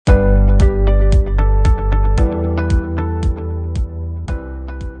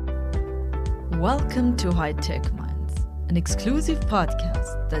Welcome to High Tech Minds, an exclusive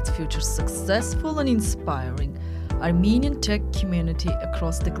podcast that features successful and inspiring Armenian tech community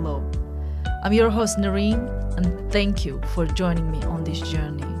across the globe. I'm your host Nareen, and thank you for joining me on this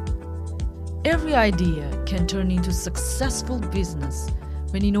journey. Every idea can turn into successful business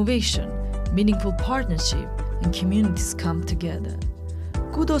when innovation, meaningful partnership, and communities come together.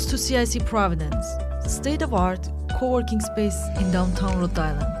 Kudos to CIC Providence, state-of-art co-working space in downtown Rhode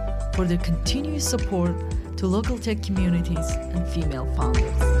Island, for their continuous support to local tech communities and female founders.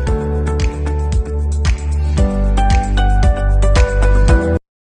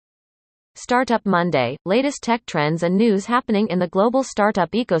 Startup Monday, latest tech trends and news happening in the global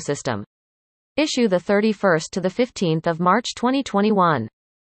startup ecosystem. Issue the 31st to the 15th of March 2021.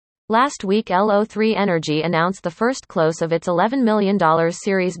 Last week Lo3 Energy announced the first close of its $11 million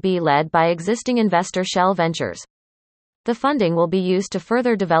Series B led by existing investor Shell Ventures. The funding will be used to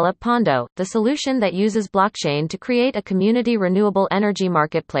further develop Pondo, the solution that uses blockchain to create a community renewable energy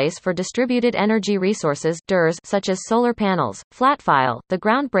marketplace for distributed energy resources (DERs) such as solar panels. Flatfile, the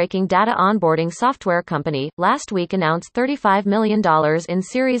groundbreaking data onboarding software company, last week announced $35 million in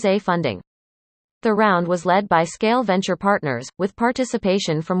Series A funding. The round was led by Scale Venture Partners, with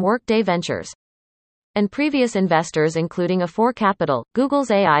participation from Workday Ventures and previous investors including A4 Capital,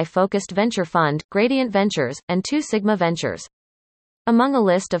 Google's AI-focused venture fund, Gradient Ventures, and 2 Sigma Ventures. Among a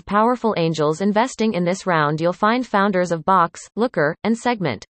list of powerful angels investing in this round you'll find founders of Box, Looker, and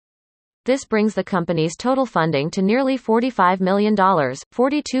Segment. This brings the company's total funding to nearly $45 million,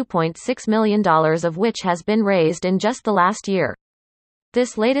 $42.6 million of which has been raised in just the last year.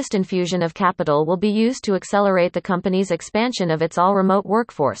 This latest infusion of capital will be used to accelerate the company's expansion of its all-remote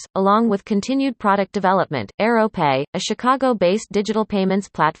workforce, along with continued product development. AeroPay, a Chicago-based digital payments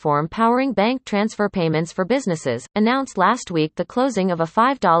platform powering bank transfer payments for businesses, announced last week the closing of a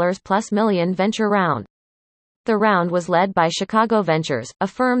 $5+ million venture round. The round was led by Chicago Ventures, a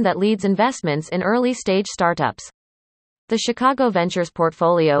firm that leads investments in early-stage startups. The Chicago Ventures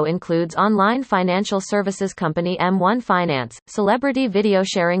portfolio includes online financial services company M1 Finance, celebrity video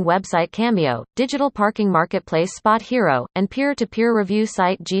sharing website Cameo, digital parking marketplace Spot Hero, and peer-to-peer review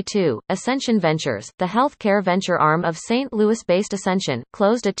site G2. Ascension Ventures, the healthcare venture arm of St. Louis-based Ascension,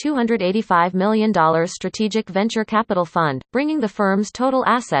 closed a $285 million strategic venture capital fund, bringing the firm's total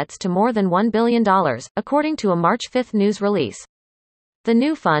assets to more than $1 billion, according to a March 5 news release. The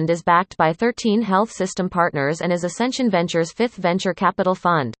new fund is backed by 13 health system partners and is Ascension Ventures' 5th venture capital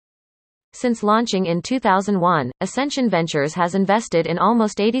fund. Since launching in 2001, Ascension Ventures has invested in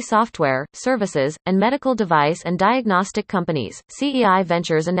almost 80 software, services, and medical device and diagnostic companies. CEI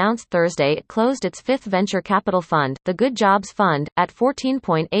Ventures announced Thursday it closed its 5th venture capital fund, the Good Jobs Fund, at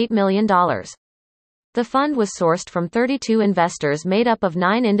 $14.8 million. The fund was sourced from 32 investors made up of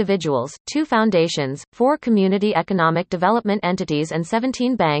 9 individuals, 2 foundations, 4 community economic development entities and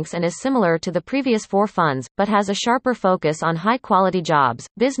 17 banks and is similar to the previous 4 funds, but has a sharper focus on high-quality jobs.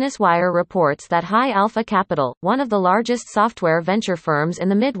 Business Wire reports that High Alpha Capital, one of the largest software venture firms in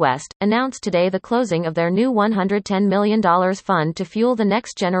the Midwest, announced today the closing of their new $110 million fund to fuel the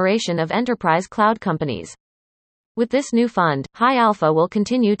next generation of enterprise cloud companies. With this new fund, High Alpha will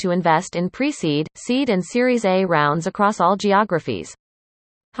continue to invest in pre-seed, seed and Series A rounds across all geographies.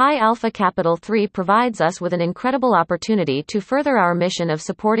 High Alpha Capital 3 provides us with an incredible opportunity to further our mission of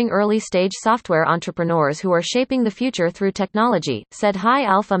supporting early-stage software entrepreneurs who are shaping the future through technology, said High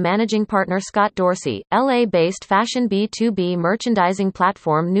Alpha managing partner Scott Dorsey. LA-based fashion B2B merchandising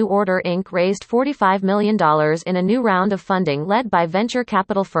platform New Order Inc. raised $45 million in a new round of funding led by venture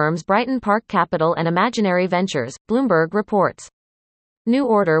capital firms Brighton Park Capital and Imaginary Ventures, Bloomberg reports. New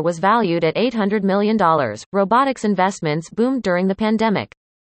Order was valued at $800 million. Robotics investments boomed during the pandemic.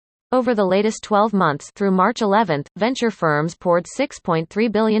 Over the latest 12 months through March 11, venture firms poured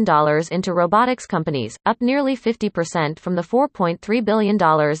 $6.3 billion into robotics companies, up nearly 50% from the $4.3 billion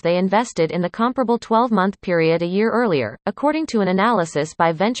they invested in the comparable 12-month period a year earlier, according to an analysis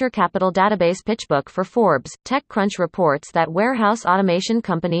by venture capital database PitchBook for Forbes. TechCrunch reports that warehouse automation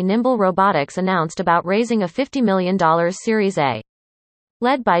company Nimble Robotics announced about raising a $50 million Series A.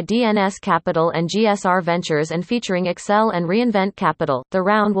 Led by DNS Capital and GSR Ventures and featuring Excel and Reinvent Capital, the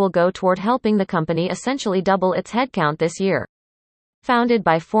round will go toward helping the company essentially double its headcount this year. Founded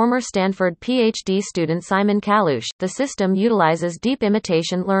by former Stanford PhD student Simon Kalush, the system utilizes deep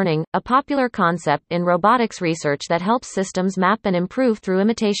imitation learning, a popular concept in robotics research that helps systems map and improve through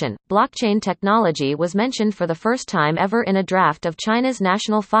imitation. Blockchain technology was mentioned for the first time ever in a draft of China's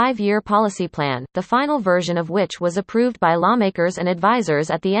national 5-year policy plan, the final version of which was approved by lawmakers and advisors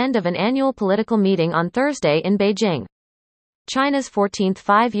at the end of an annual political meeting on Thursday in Beijing. China's 14th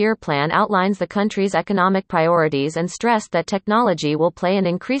five-year plan outlines the country's economic priorities and stressed that technology will play an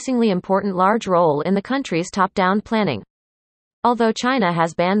increasingly important large role in the country's top-down planning. Although China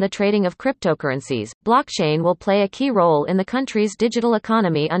has banned the trading of cryptocurrencies, blockchain will play a key role in the country's digital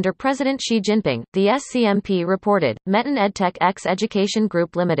economy under President Xi Jinping, the SCMP reported. Metin EdTech X Education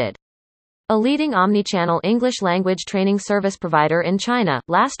Group Limited, a leading omnichannel English language training service provider in China,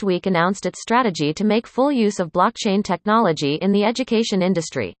 last week announced its strategy to make full use of blockchain technology in the education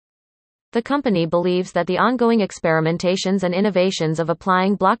industry. The company believes that the ongoing experimentations and innovations of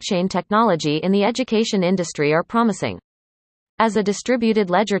applying blockchain technology in the education industry are promising. As a distributed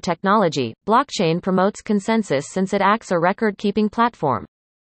ledger technology, blockchain promotes consensus since it acts a record-keeping platform.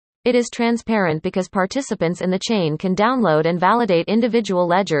 It is transparent because participants in the chain can download and validate individual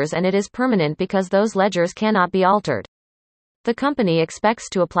ledgers, and it is permanent because those ledgers cannot be altered. The company expects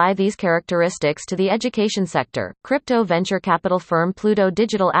to apply these characteristics to the education sector. Crypto venture capital firm Pluto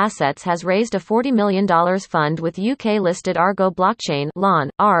Digital Assets has raised a $40 million fund with UK-listed Argo Blockchain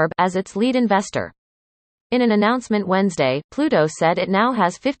 (ARB) as its lead investor. In an announcement Wednesday, Pluto said it now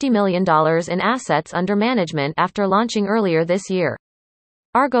has $50 million in assets under management after launching earlier this year.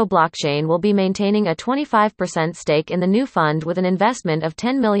 Argo Blockchain will be maintaining a 25% stake in the new fund with an investment of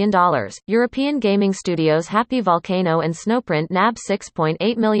 $10 million. European gaming studios Happy Volcano and Snowprint nab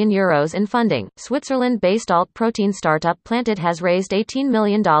 €6.8 million in funding. Switzerland-based alt protein startup Planted has raised $18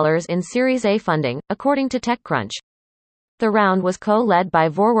 million in Series A funding, according to TechCrunch. The round was co-led by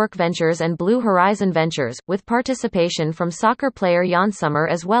Vorwerk Ventures and Blue Horizon Ventures, with participation from soccer player Jan Sommer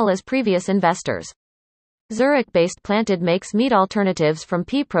as well as previous investors. Zurich-based Planted makes meat alternatives from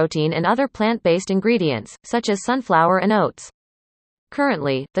pea protein and other plant-based ingredients, such as sunflower and oats.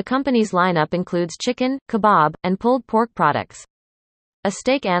 Currently, the company's lineup includes chicken, kebab, and pulled pork products. A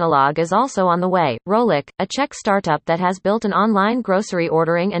steak analog is also on the way. Rolik, a Czech startup that has built an online grocery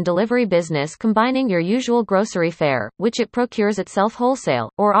ordering and delivery business combining your usual grocery fare, which it procures itself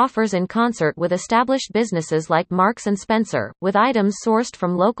wholesale, or offers in concert with established businesses like Marks & Spencer, with items sourced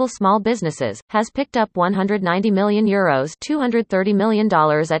from local small businesses, has picked up €190 million $230 million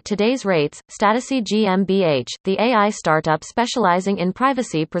at today's rates. Statusi GmbH, the AI startup specializing in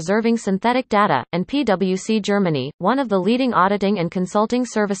privacy-preserving synthetic data, and PwC Germany, one of the leading auditing and consulting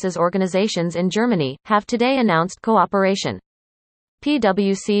services organizations in Germany, have today announced cooperation.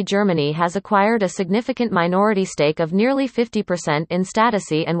 PwC Germany has acquired a significant minority stake of nearly 50% in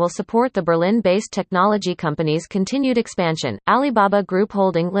Statusi and will support the Berlin-based technology company's continued expansion. Alibaba Group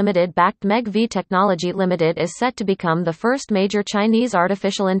Holding Limited-backed MEG-V Technology Limited is set to become the first major Chinese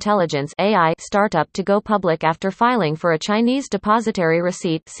artificial intelligence (AI) startup to go public after filing for a Chinese Depositary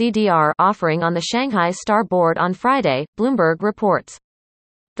Receipt (CDR) offering on the Shanghai Star Board on Friday, Bloomberg reports.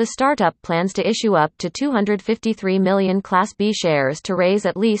 The startup plans to issue up to 253 million Class B shares to raise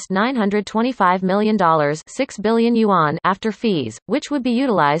at least $925 million (6 billion yuan) after fees, which would be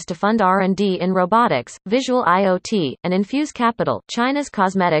utilized to fund R&D in robotics, visual IoT, and infuse capital. China's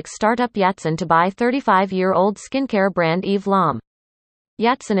cosmetics startup Yatsen to buy 35-year-old skincare brand Eve Lom.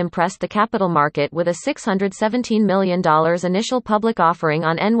 Yatsen impressed the capital market with a $617 million initial public offering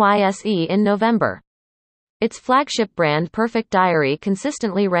on NYSE in November. Its flagship brand Perfect Diary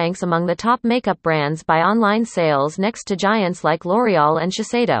consistently ranks among the top makeup brands by online sales next to giants like L'Oreal and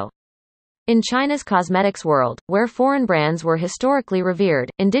Shiseido. In China's cosmetics world, where foreign brands were historically revered,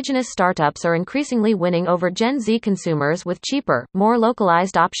 indigenous startups are increasingly winning over Gen Z consumers with cheaper, more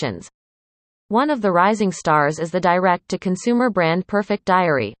localized options. One of the rising stars is the direct-to-consumer brand Perfect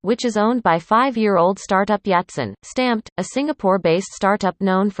Diary, which is owned by 5-year-old startup Yatsen. Stamped, a Singapore-based startup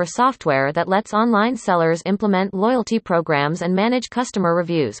known for software that lets online sellers implement loyalty programs and manage customer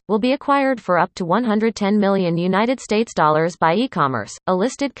reviews, will be acquired for up to $110 million by e-commerce, a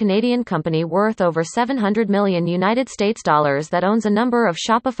listed Canadian company worth over $700 million that owns a number of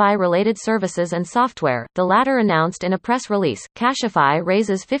Shopify-related services and software, the latter announced in a press release. Cashify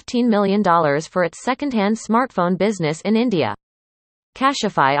raises $15 million for its second-hand smartphone business in India.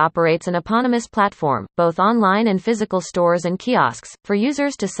 Cashify operates an eponymous platform, both online and physical stores and kiosks, for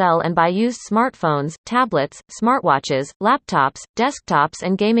users to sell and buy used smartphones, tablets, smartwatches, laptops, desktops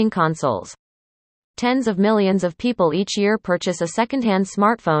and gaming consoles. Tens of millions of people each year purchase a second-hand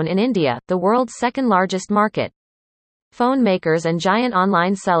smartphone in India, the world's second-largest market. Phone makers and giant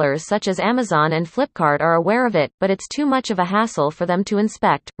online sellers such as Amazon and Flipkart are aware of it, but it's too much of a hassle for them to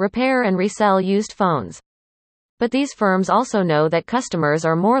inspect, repair and resell used phones. But these firms also know that customers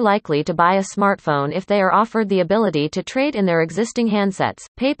are more likely to buy a smartphone if they are offered the ability to trade in their existing handsets.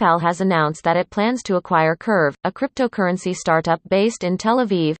 PayPal has announced that it plans to acquire Curve, a cryptocurrency startup based in Tel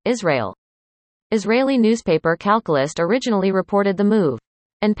Aviv, Israel. Israeli newspaper Calculist originally reported the move,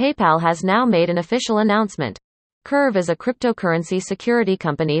 and PayPal has now made an official announcement. Curve is a cryptocurrency security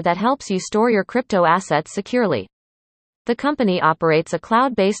company that helps you store your crypto assets securely. The company operates a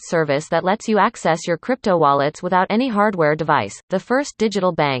cloud-based service that lets you access your crypto wallets without any hardware device. The First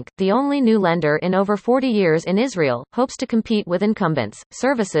Digital Bank, the only new lender in over 40 years in Israel, hopes to compete with incumbents.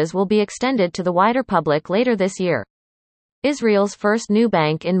 Services will be extended to the wider public later this year. Israel's first new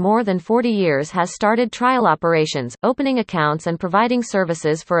bank in more than 40 years has started trial operations, opening accounts and providing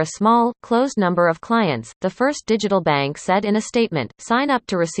services for a small, closed number of clients, the First Digital Bank said in a statement. Sign up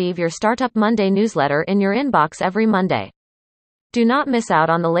to receive your Startup Monday newsletter in your inbox every Monday. Do not miss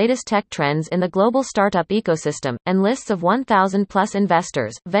out on the latest tech trends in the global startup ecosystem, and lists of 1,000 plus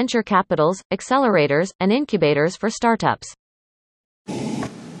investors, venture capitals, accelerators, and incubators for startups.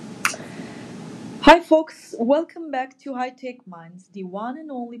 Hi, folks. Welcome back to High Tech Minds, the one and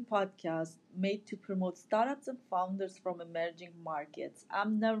only podcast made to promote startups and founders from emerging markets.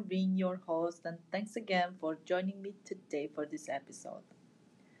 I'm Nareen, your host, and thanks again for joining me today for this episode.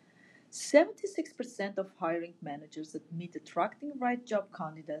 76% of hiring managers admit attracting right job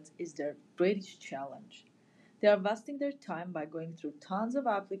candidates is their greatest challenge. They are wasting their time by going through tons of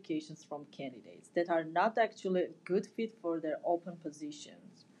applications from candidates that are not actually a good fit for their open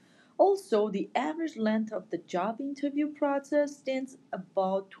positions. Also, the average length of the job interview process stands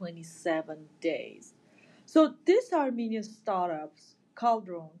about 27 days. So, this Armenian startups,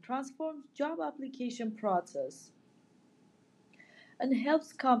 Caldron, transforms job application process and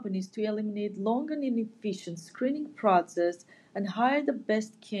helps companies to eliminate long and inefficient screening process and hire the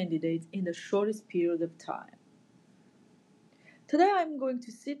best candidates in the shortest period of time. Today I'm going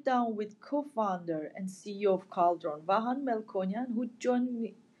to sit down with co-founder and CEO of Caldron, Vahan Melkonyan, who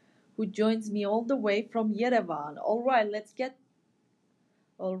joins me all the way from Yerevan. All right, let's get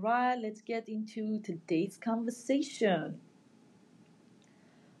into today's conversation.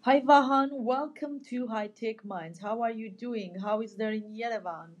 Hi Vahan, welcome to High Tech Minds. How are you doing? How is there in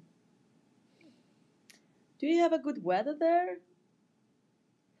Yerevan? Do you have a good weather there?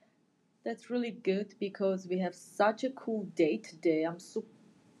 That's really good because we have such a cool day today.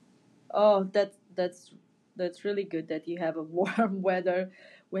 Oh, that's really good that you have a warm weather.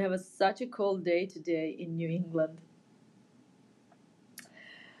 We have such a cold day today in New England.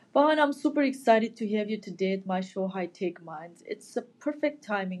 But I'm super excited to have you today at my show High Tech Minds. It's a perfect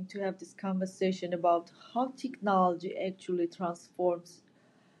timing to have this conversation about how technology actually transforms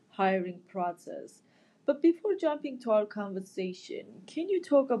hiring process. But before jumping to our conversation, can you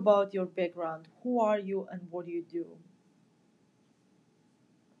talk about your background? Who are you and what do you do?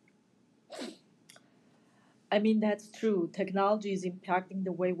 I mean, that's true. Technology is impacting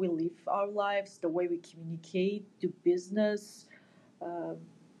the way we live our lives, the way we communicate, do business. Um,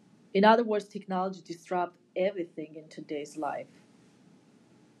 in other words, technology disrupts everything in today's life.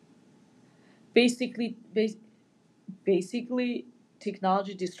 Basically, bas- basically,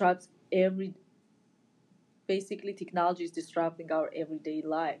 technology disrupts every. Basically, technology is disrupting our everyday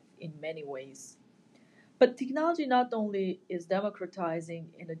life in many ways. But technology not only is democratizing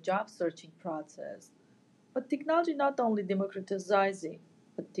in a job searching process, but technology not only democratizing,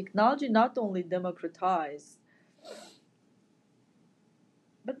 but technology not only democratize,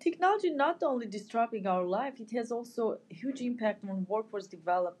 but technology not only disrupting our life, it has also a huge impact on workforce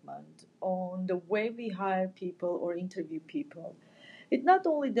development, on the way we hire people or interview people. It not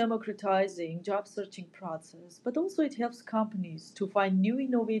only democratizing job searching process, but also it helps companies to find new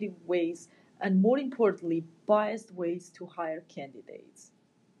innovative ways and more importantly, biased ways to hire candidates.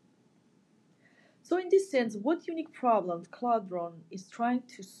 So in this sense, what unique problems Cloudrun is trying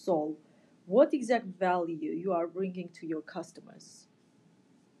to solve? What exact value you are bringing to your customers?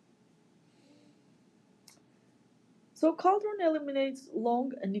 So Cauldron eliminates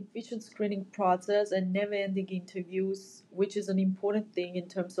long and efficient screening process and never-ending interviews, which is an important thing in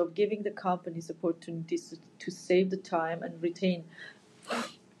terms of giving the companies opportunities to save the time and retain.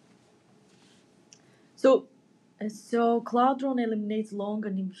 So, so Cloudron eliminates long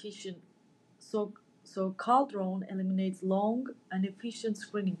and efficient. So, so Cauldron eliminates long and efficient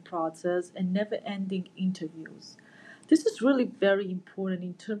screening process and never-ending interviews. This is really very important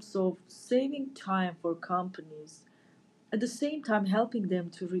in terms of saving time for companies at the same time helping them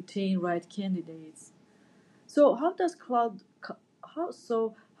to retain right candidates. So how does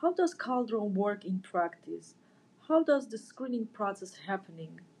Caldron work in practice? How does the screening process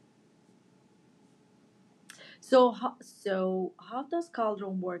happening? So how does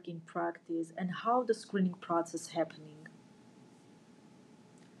Caldron work in practice and how the screening process happening?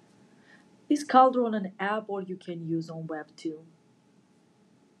 Is Caldron an app or you can use on web too?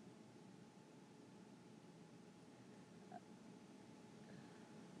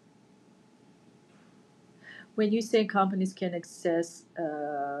 When you say companies can access,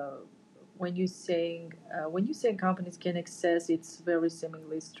 when you say companies can access, it's very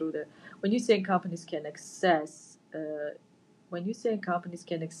similarly through the when you say companies can access when you say companies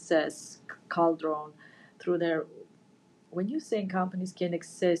can access Cauldron through their when you say companies can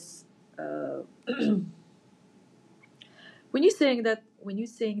access uh, when you're saying that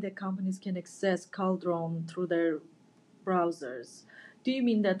companies can access Cauldron through their browsers, do you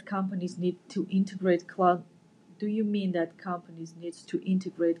mean that companies need to integrate cloud? Do you mean that companies need to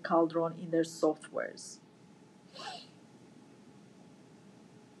integrate Cauldron in their softwares?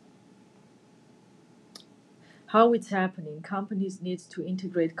 How it's happening? Companies need to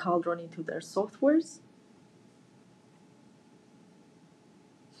integrate Cauldron into their softwares.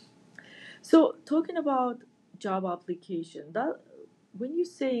 So talking about job application, that when you're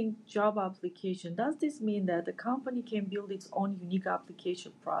saying job application, does this mean that the company can build its own unique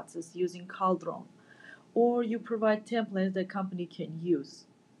application process using Cauldron, or you provide templates that company can use,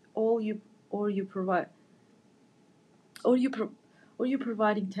 or you provide or you pro- or you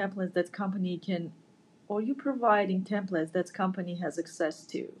providing templates that company can or you providing templates that company has access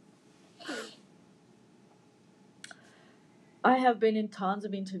to? I have been in tons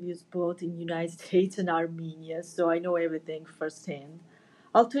of interviews both in United States and Armenia, so I know everything firsthand.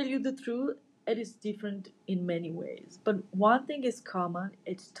 I'll tell you the truth, it is different in many ways, but one thing is common,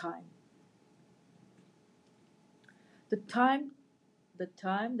 it's time. The time the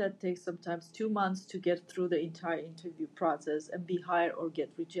time that takes sometimes 2 months to get through the entire interview process and be hired or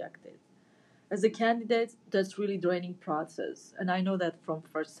get rejected. As a candidate, that's really draining process, and I know that from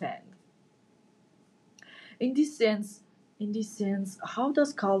firsthand. In this sense, how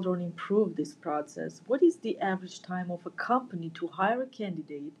does Caldron improve this process? What is the average time of a company to hire a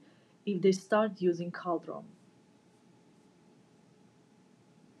candidate if they start using Caldron?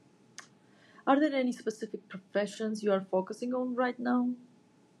 Are there any specific professions you are focusing on right now?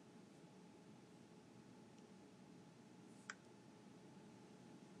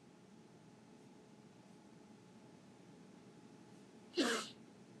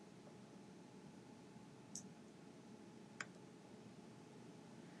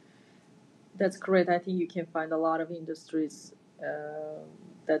 That's great. I think you can find a lot of industries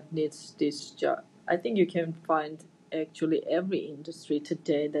that needs this job. I think you can find actually every industry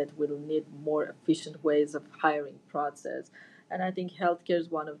today that will need more efficient ways of hiring process. And I think healthcare is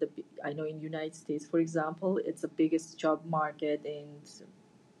one of the. I know in United States, for example, it's the biggest job market, and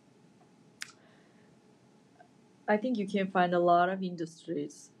I think you can find a lot of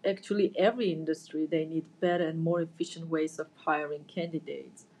industries. Actually, every industry they need better and more efficient ways of hiring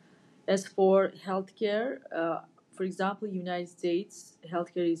candidates. As for healthcare, for example, United States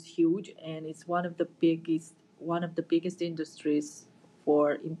healthcare is huge and it's one of the biggest industries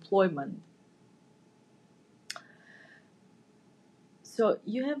for employment. So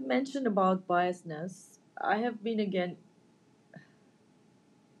you have mentioned about biasness. I have been again.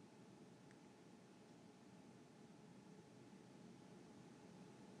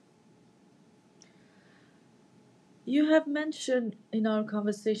 You have mentioned in our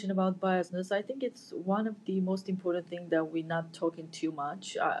conversation about biasness. I think it's one of the most important thing that we're not talking too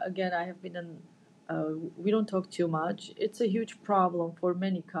much. Again, I have been in. We don't talk too much. It's a huge problem for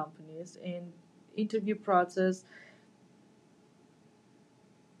many companies in interview process.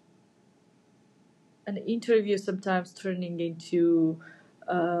 An interview sometimes turning into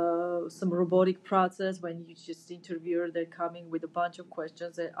some robotic process when you just interviewer they're coming with a bunch of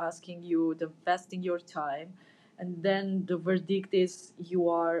questions and asking you the investing your time, and then the verdict is you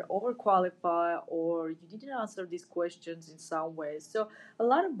are overqualified or you didn't answer these questions in some ways. So a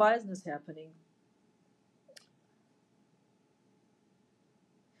lot of biasness happening.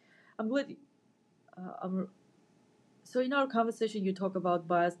 I'm glad I'm So in our conversation, you talk about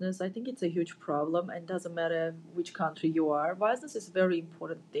biasness. I think it's a huge problem, and doesn't matter which country you are. Biasness is a very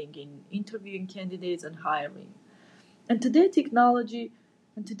important thing in interviewing candidates and hiring. And today, technology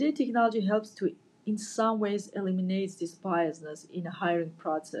helps to, in some ways, eliminates this biasness in a hiring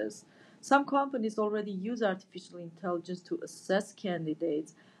process. Some companies already use artificial intelligence to assess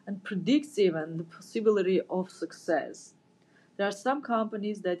candidates and predicts even the possibility of success. There are some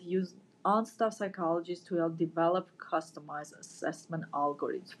companies that use on-staff psychologists to help develop customized assessment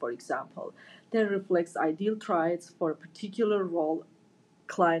algorithms, for example, that reflects ideal traits for a particular role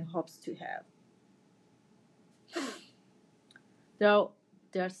client hopes to have. There are,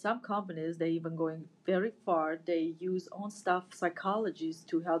 there are some companies that even going very far, they use on-staff psychologists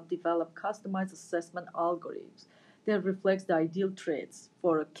to help develop customized assessment algorithms that reflects the ideal traits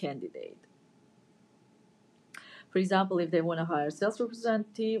for a candidate. For example, if they want to hire a sales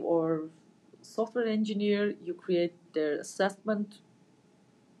representative or software engineer, you create their assessment.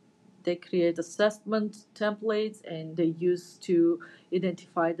 They create assessment templates and they use to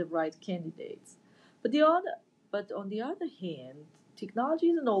identify the right candidates. But the other, but on the other hand, technology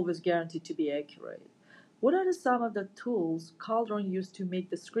isn't always guaranteed to be accurate. What are some of the tools Caldron used to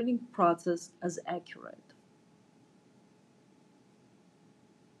make the screening process as accurate?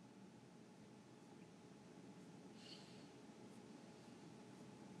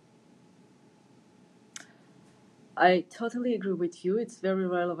 I totally agree with you. It's very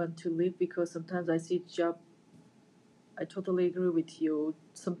relevant to live because sometimes I see job. I totally agree with you.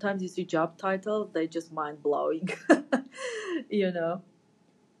 Sometimes you see job titles, they just mind blowing. you know,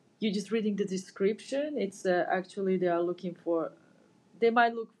 you're just reading the description. It's actually they are looking for. They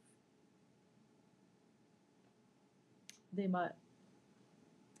might look. They might.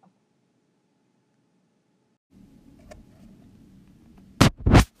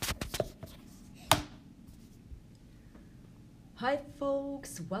 Hi,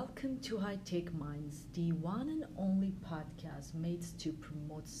 folks. Welcome to High Tech Minds, the one and only podcast made to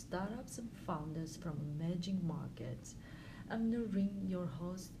promote startups and founders from emerging markets. I'm Noreen, your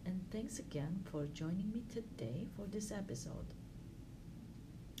host, and thanks again for joining me today for this episode.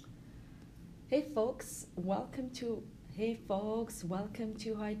 Hey, folks. Welcome to. Hey, folks. Welcome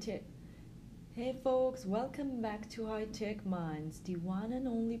to High Tech. Hey folks, welcome back to High Tech Minds, the one and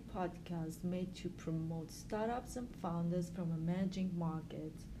only podcast made to promote startups and founders from emerging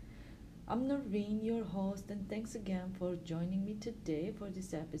markets. I'm Noreen, your host, and thanks again for joining me today for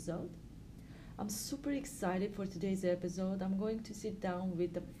this episode. I'm super excited for today's episode. I'm going to sit down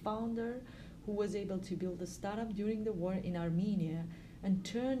with the founder who was able to build a startup during the war in Armenia and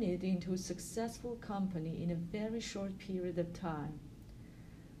turn it into a successful company in a very short period of time.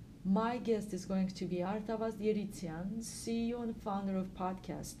 My guest is going to be Artavas Yerityan, CEO and founder of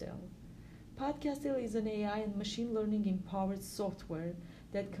Podcastel. Podcastel is an AI and machine learning empowered software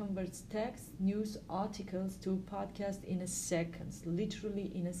that converts text, news, articles to podcast in a second,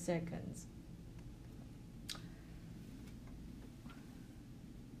 literally in a second.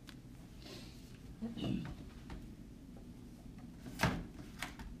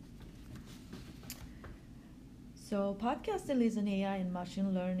 So, Podcastel is an AI and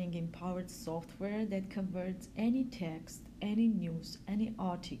machine learning empowered software that converts any text, any news, any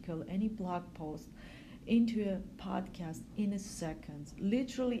article, any blog post into a podcast in a second.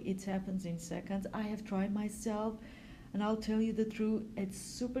 Literally, it happens in seconds. I have tried myself, and I'll tell you the truth, it's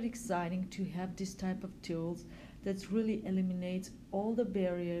super exciting to have this type of tools that really eliminates all the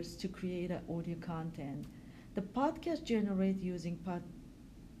barriers to create a audio content. The podcast generate using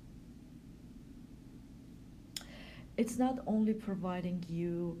it's not only providing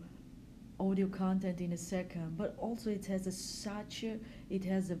you audio content in a second, but also it has it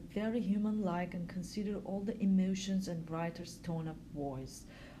has a very human like and consider all the emotions and writer's tone of voice.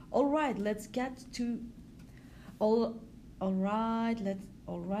 All right, let's get to all all right,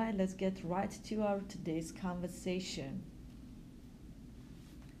 let's get right to our today's conversation.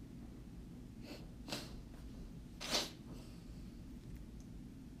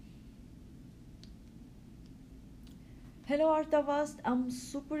 Hello Artavast, I'm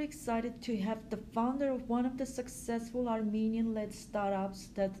super excited to have the founder of one of the successful Armenian-led startups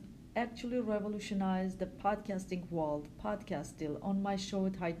that actually revolutionized the podcasting world, Podcastil, on my show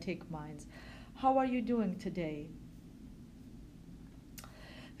at High Tech Minds. How are you doing today?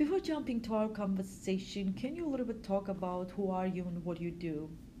 Before jumping to our conversation, can you a little bit talk about who are you and what you do?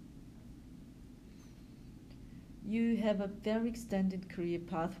 You have a very extended career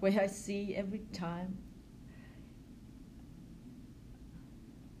pathway I see every time.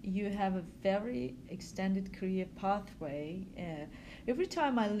 You have a very extended career pathway. Every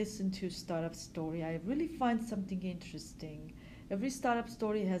time I listen to startup story, I really find something interesting. Every startup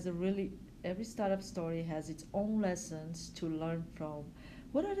story has every startup story has its own lessons to learn from.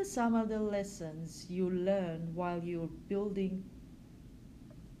 What are some of the lessons you learn while you're building?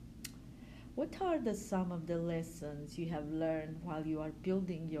 What are some of the lessons you have learned while you are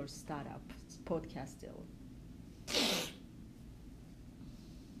building your startup, Podcastil?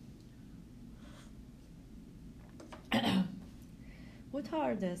 What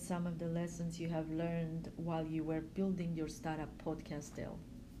are some of the lessons you have learned while you were building your startup Podcastel?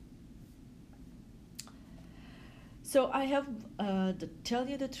 So I have, to tell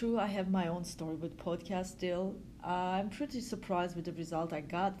you the truth, I have my own story with Podcastel. I'm pretty surprised with the result I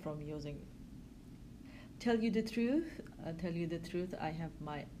got from using. Tell you the truth, I have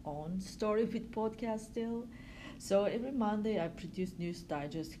my own story with Podcastel. So every Monday, I produce news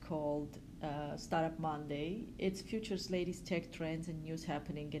digest called Startup Monday. It features latest tech trends and news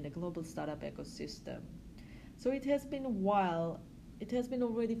happening in the global startup ecosystem. So it has been a while. It has been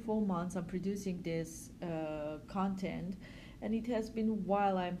already 4 months I'm producing this content, and it has been a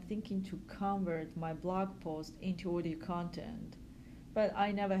while I'm thinking to convert my blog post into audio content. But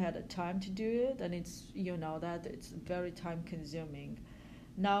I never had a time to do it, and that it's very time consuming.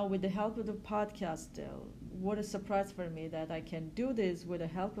 Now, with the help of the podcast, Dale, what a surprise for me that I can do this with the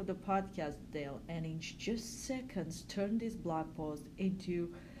help of the podcast, Dale, and in just seconds turn this blog post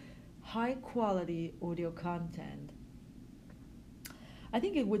into high quality audio content. I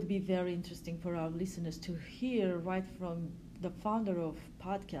think it would be very interesting for our listeners to hear right from the founder of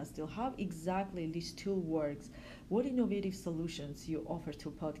Podcastil how exactly this tool works, what innovative solutions you offer to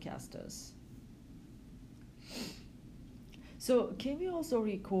podcasters. So, can we also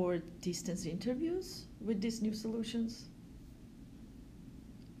record distance interviews with these new solutions?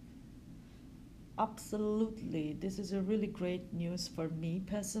 Absolutely. This is a really great news for me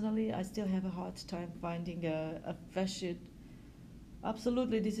personally. I still have a hard time finding a fresh.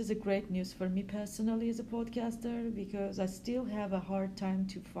 Absolutely, this is a great news for me personally as a podcaster because I still have a hard time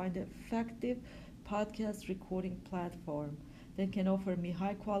to find an effective podcast recording platform that can offer me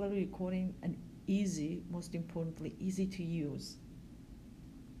high quality recording and easy, most importantly, easy to use.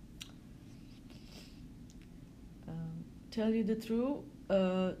 Tell you the truth,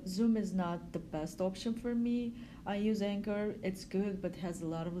 Zoom is not the best option for me. I use Anchor, it's good but has a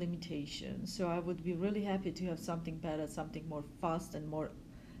lot of limitations. So I would be really happy to have something better, something more fast and more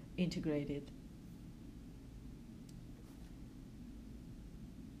integrated.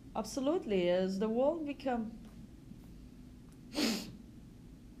 Absolutely, as the world become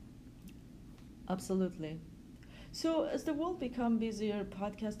absolutely. So as the world become busier,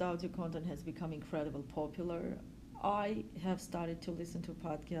 podcast audio content has become incredibly popular. I have started to listen to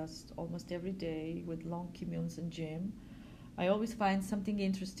podcasts almost every day with long commutes and gym. I always find something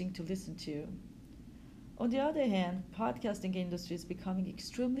interesting to listen to. On the other hand, podcasting industry is becoming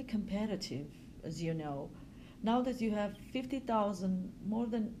extremely competitive, as you know. Now that you have 50,000 more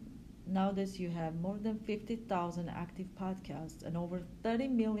than Now that you have more than 50,000 active podcasts and over 30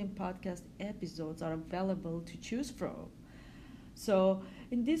 million podcast episodes are available to choose from. So,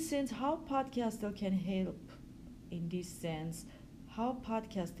 in this sense, in this sense, how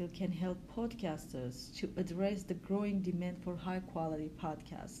Podcastil can help podcasters to address the growing demand for high quality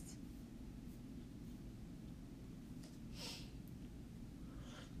podcasts.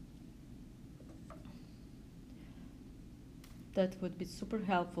 That would be super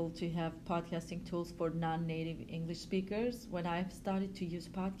helpful to have podcasting tools for non-native English speakers. When I've started to use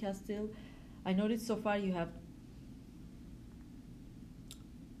Podcastil, I noticed so far you have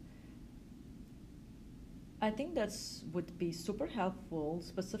I think that's would be super helpful,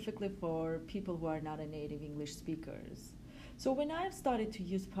 specifically for people who are not a native English speakers. So when I've started to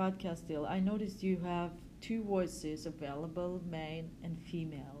use Podcastil, I noticed you have two voices available, male and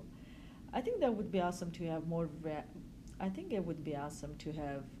female. I think that would be awesome to have I think it would be awesome to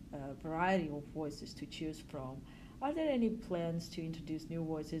have a variety of voices to choose from. Are there any plans to introduce new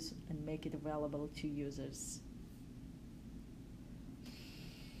voices and make it available to users?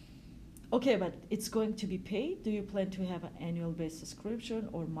 Okay, but it's going to be paid. Do you plan to have an annual based subscription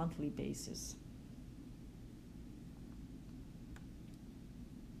or monthly basis?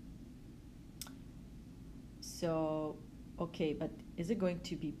 So, okay, but is it going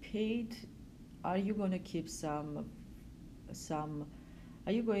to be paid? Are you going to keep some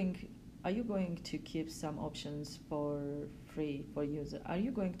are you going to keep some options for free for users? Are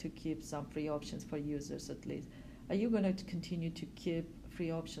you going to keep some free options for users at least? Are you going to continue to keep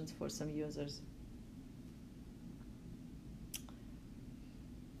free options for some users?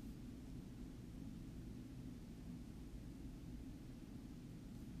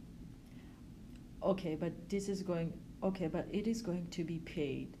 Okay, but it is going to be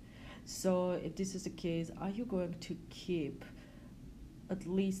paid. So if this is the case, are you going to keep at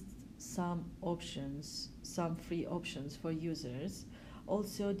least some options, some free options for users?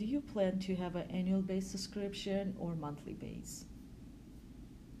 Also, do you plan to have an annual based subscription or monthly base?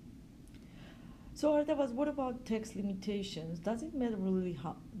 So Artavas, what about text limitations? Does it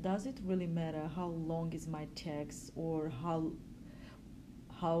really matter how long is my text or how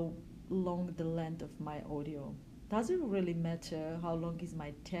long the length of my audio? Does it really matter how long is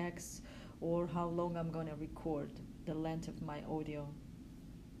my text or how long I'm gonna record the length of my audio?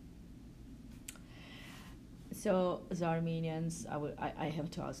 So, as Armenians, I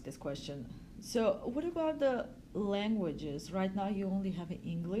have to ask this question. So, what about the languages? Right now, you only have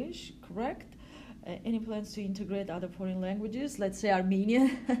English, correct? Any plans to integrate other foreign languages, let's say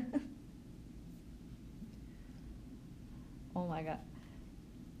Armenian? Oh my God.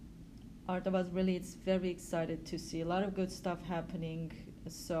 Artavas really is very excited to see a lot of good stuff happening.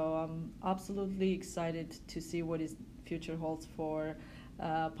 So I'm absolutely excited to see what is future holds for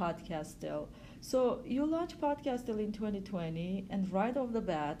Podcastel. So you launched Podcastel in 2020, and right off the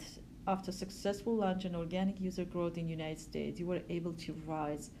bat, after successful launch and organic user growth in the United States, you were able to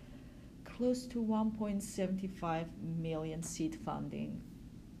rise close to 1.75 million seed funding.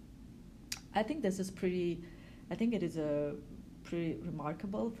 I think this is pretty. I think it is a pretty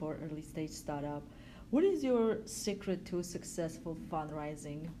remarkable for early stage startup. What is your secret to successful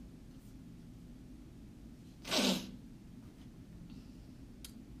fundraising?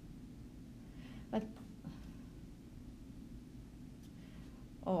 But,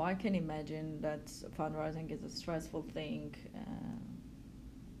 oh, I can imagine that fundraising is a stressful thing.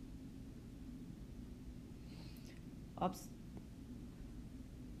 Ups,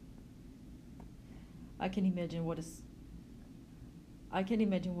 I can imagine what is I can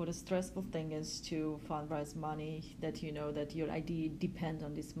imagine what a stressful thing is to fundraise money that you know that your idea depends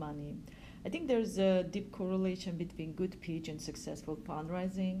on this money. I think there's a deep correlation between good pitch and successful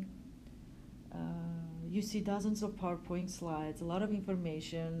fundraising. Uh, you see dozens of PowerPoint slides, a lot of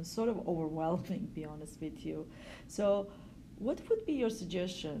information, sort of overwhelming, be honest with you. So, what would be your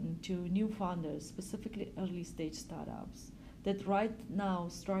suggestion to new founders, specifically early stage startups, that right now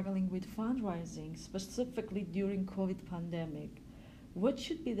struggling with fundraising, specifically during COVID pandemic? What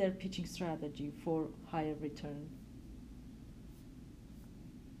should be their pitching strategy for higher return?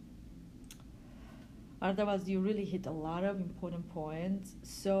 Otherwise, you really hit a lot of important points.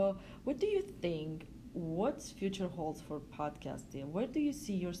 So, what do you think? What's future holds for podcasting? Where do you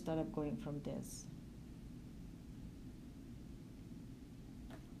see your startup going from this?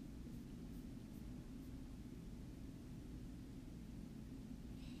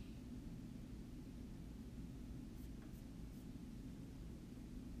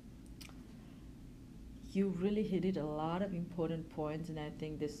 You really hit it a lot of important points, and I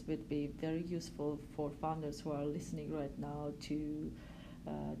think this would be very useful for founders who are listening right now to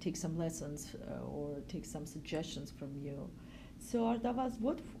take some lessons or take some suggestions from you. So Artavas,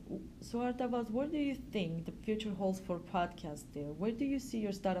 what do you think the future holds for podcast there? Where do you see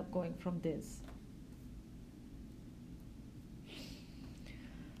your startup going from this?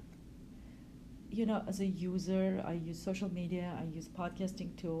 You know, as a user, I use social media, I use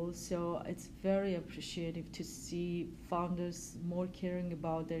podcasting tools, so it's very appreciative to see founders more caring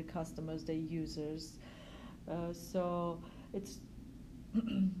about their customers, their users. So it's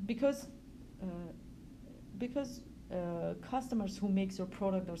because uh, because customers who makes your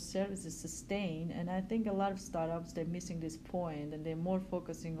product or services sustain, and I think a lot of startups they're missing this point, and they're more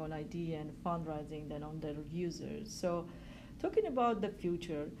focusing on idea and fundraising than on their users. So talking about the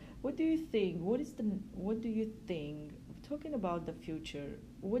future, what do you think? What do you think? Talking about the future,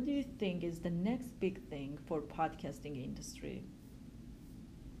 what do you think is the next big thing for podcasting industry?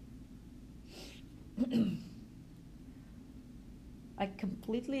 I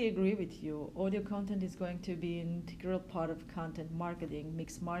completely agree with you. Audio content is going to be an integral part of content marketing,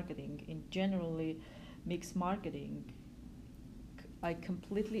 mixed marketing, in generally mixed marketing. I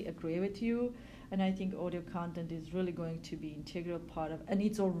completely agree with you, and I think audio content is really going to be integral part of, and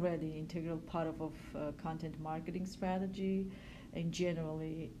it's already integral part of content marketing strategy, and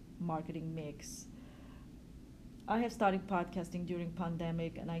generally marketing mix. I have started podcasting during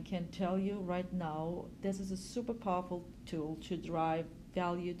pandemic, and I can tell you right now, this is a super powerful tool to drive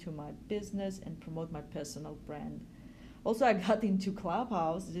value to my business and promote my personal brand. Also, I got into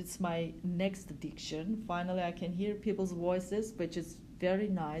Clubhouse. It's my next addiction. Finally, I can hear people's voices, which is very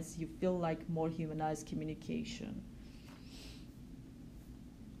nice. You feel like more humanized communication.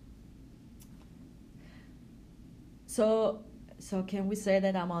 So, so can we say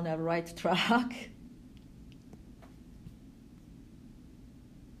that I'm on the right track?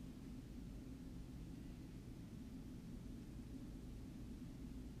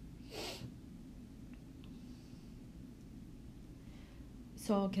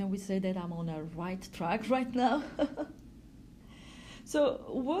 So can we say that I'm on a right track right now? So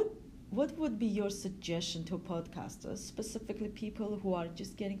what would be your suggestion to podcasters, specifically people who are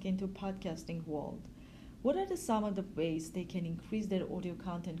just getting into podcasting world? What are some of the ways they can increase their audio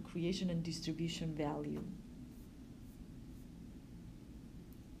content creation and distribution value?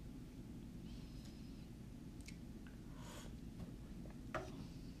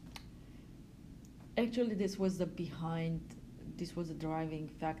 Actually, this was a driving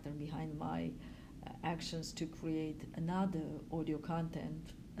factor behind my actions to create another audio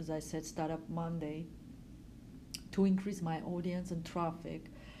content as I said, Startup Monday, to increase my audience and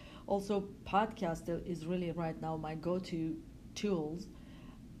traffic. Also, podcast is really right now my go-to tools.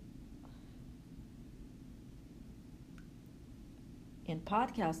 In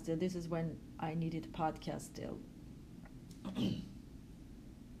podcast, this is when I needed podcast still.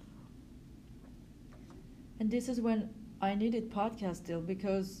 And this is when I needed podcast still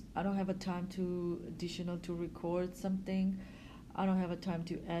because I don't have a time to additional to record something. I don't have a time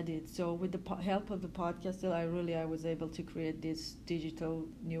to edit. So with the help of the podcast still, I was able to create this digital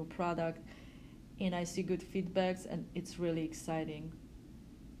new product, and I see good feedbacks, and it's really exciting.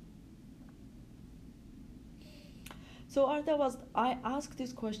 So I asked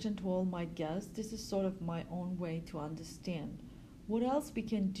this question to all my guests. This is sort of my own way to understand what else we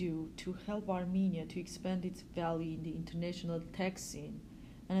can do to help Armenia to expand its value in the international tech scene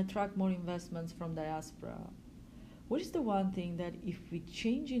and attract more investments from diaspora. What is the one thing that if we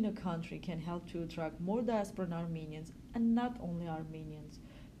change in a country can help to attract more diasporan Armenians, and not only Armenians,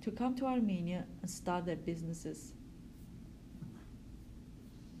 to come to Armenia and start their businesses?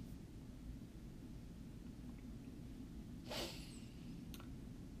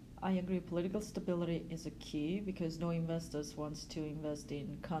 I agree, political stability is a key because no investors wants to invest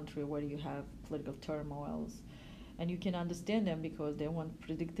in country where you have political turmoils. And you can understand them because they want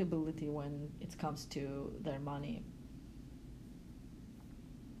predictability when it comes to their money.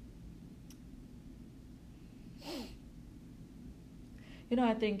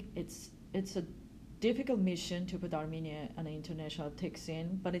 I think it's a difficult mission to put Armenia on an international tech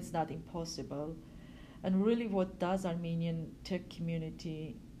scene, but it's not impossible. And really, what does Armenian tech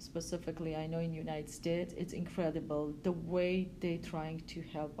community specifically, I know in United States, it's incredible the way they're trying to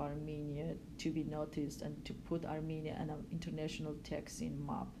help Armenia to be noticed and to put Armenia on an international tech scene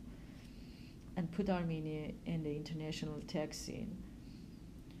map and put Armenia in the international tech scene.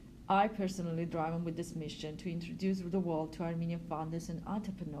 I personally drive on with this mission to introduce the world to Armenian founders and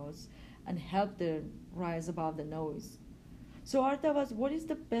entrepreneurs and help them rise above the noise. So, Artavas, what is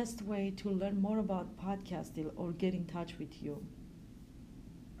the best way to learn more about podcasting or get in touch with you?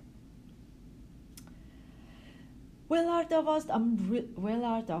 Well, Artavas,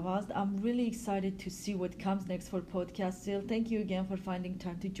 I'm really excited to see what comes next for Podcastil. Thank you again for finding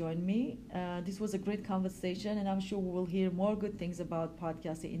time to join me. This was a great conversation, and I'm sure we will hear more good things about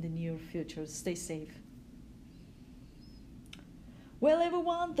podcasting in the near future. Stay safe.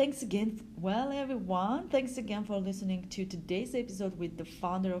 Everyone, thanks again for listening to today's episode with the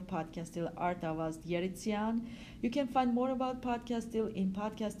founder of Podcastil, Artavas Yeritsyan. You can find more about Podcastil in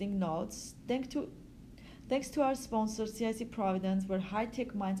podcasting notes. Thanks to our sponsor, CIC Providence, where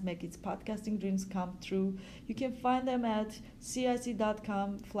high-tech minds make its podcasting dreams come true. You can find them at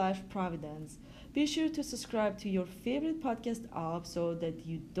cic.com/providence. Be sure to subscribe to your favorite podcast app so that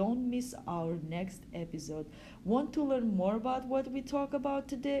you don't miss our next episode. Want to learn more about what we talk about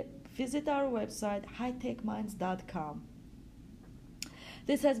today? Visit our website, hightechminds.com.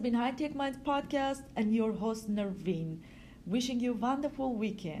 This has been High Tech Minds Podcast and your host, Nerveen. Wishing you a wonderful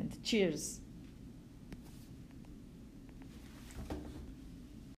weekend. Cheers.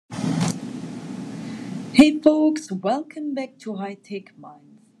 Hey folks, welcome back to High Tech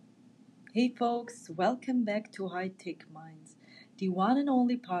Minds. The one and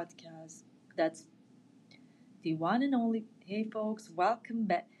only podcast that's the one and only. Hey folks, welcome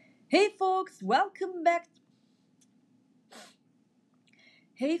back. Hey folks, welcome back.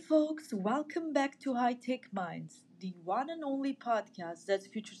 Hey folks, welcome back to High Tech Minds, the one and only podcast that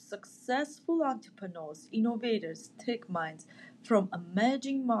features successful entrepreneurs, innovators, tech minds from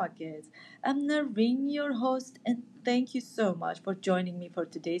emerging markets. I'm Nareen, your host, and thank you so much for joining me for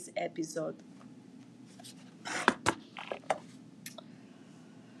today's episode.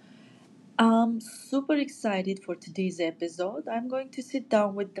 I'm super excited for today's episode. I'm going to sit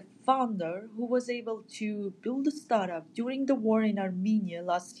down with the founder who was able to build a startup during the war in Armenia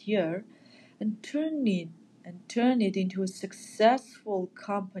last year and turn it into a successful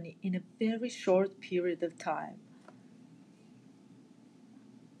company in a very short period of time.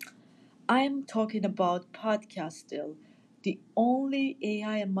 I am talking about Podcastil, the only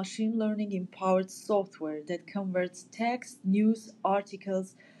AI and machine learning empowered software that converts text, news,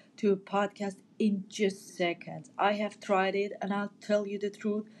 articles to a podcast in just seconds. I have tried it and I'll tell you the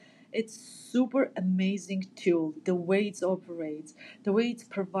truth. It's super amazing tool, the way it operates, the way it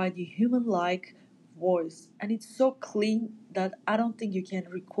provides you human like voice, and it's so clean that I don't think you can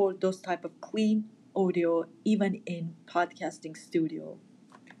record those type of clean audio even in podcasting studio.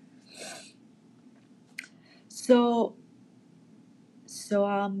 So, so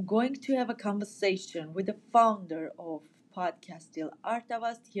I'm going to have a conversation with the founder of Podcastil,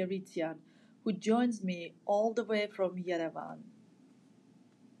 Artavas Thieritian, who joins me all the way from Yerevan.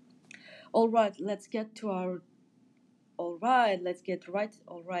 All right, let's get to our let's get right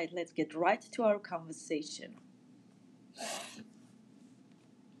to our conversation.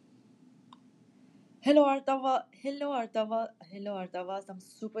 Hello Artavas. I'm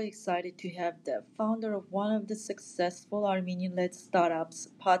super excited to have the founder of one of the successful Armenian-led startups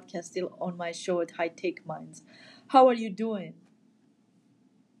podcast still on my show at High Tech Minds. How are you doing?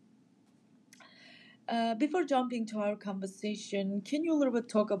 Before jumping to our conversation, can you a little bit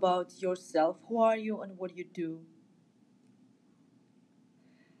talk about yourself? Who are you and what do you do?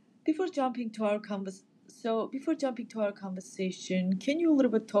 Before jumping to our before jumping to our conversation, can you a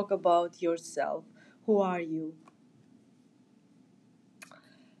little bit talk about yourself? Who are you?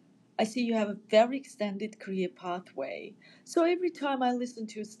 I see you have a very extended career pathway. So every time I listen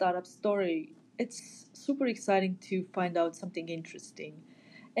to a startup story, it's super exciting to find out something interesting.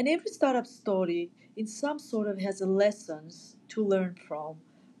 And every startup story in some sort of has a lessons to learn from.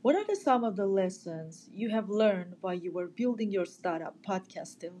 What are some of the lessons you have learned while you were building your startup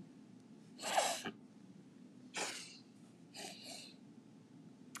podcasting?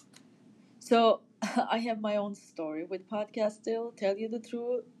 So I have my own story with podcast still. Tell you the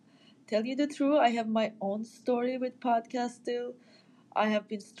truth, I have my own story with podcast still. I have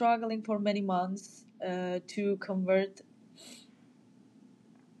been struggling for many months to convert.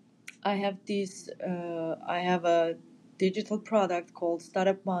 I have a digital product called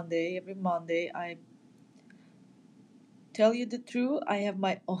Startup Monday. Every Monday, I tell you the truth, I have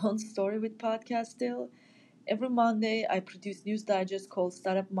my own story with podcast still. Every Monday, I produce news digest called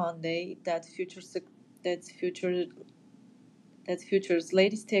Startup Monday that's future that features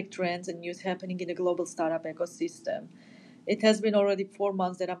latest tech trends and news happening in the global startup ecosystem. It has been already 4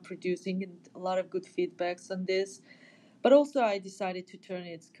 months that I'm producing and a lot of good feedbacks on this. But also I decided to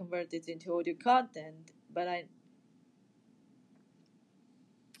convert it into audio content. But I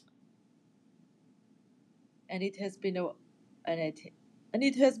and it has been a and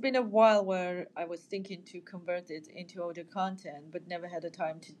it has been a while where I was thinking to convert it into audio content, but never had the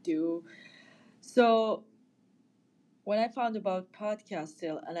time to do. So when I found about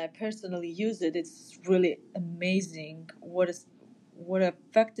Podcastil and I personally use it, it's really amazing what an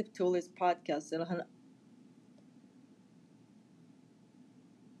effective tool is Podcastil. And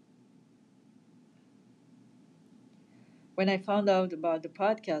when I found out about the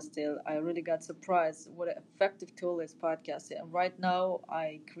Podcastil, I really got surprised what an effective tool is Podcastil. And right now,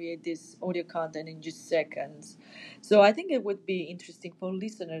 I create this audio content in just seconds. So I think it would be interesting for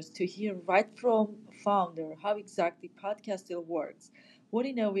listeners to hear right from founder how exactly Podcastil works. What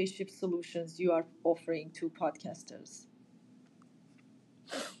innovative solutions you are offering to podcasters?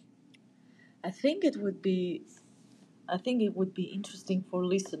 I think it would be I think it would be interesting for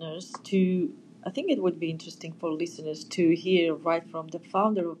listeners to I think it would be interesting for listeners to hear right from the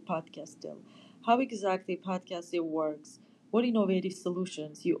founder of Podcastil how exactly Podcastil works, what innovative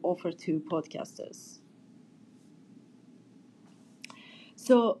solutions you offer to podcasters.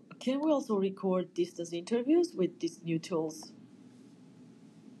 So, can we also record distance interviews with these new tools?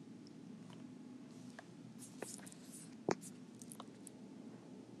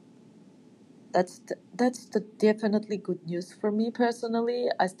 That's the definitely good news for me personally.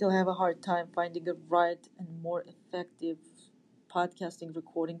 I still have a hard time finding a right and more effective podcasting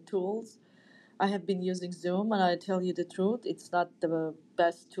recording tools. I have been using Zoom, and I tell you the truth, it's not the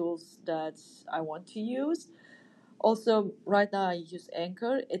best tools that I want to use. Also, right now I use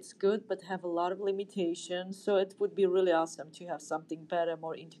Anchor. It's good, but have a lot of limitations. So it would be really awesome to have something better,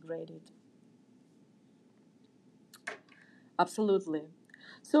 more integrated. Absolutely.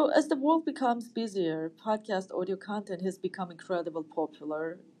 So, as the world becomes busier, podcast audio content has become incredibly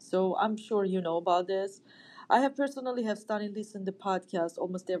popular. So, I'm sure you know about this. I have personally have started listening to podcasts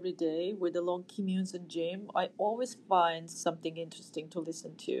almost every day with the long commutes and gym. I always find something interesting to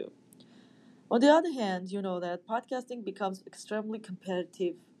listen to. On the other hand, you know that podcasting becomes extremely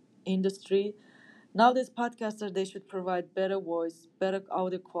competitive industry. Nowadays, podcasters they should provide better voice, better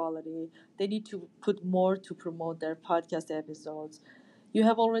audio quality. They need to put more to promote their podcast episodes. You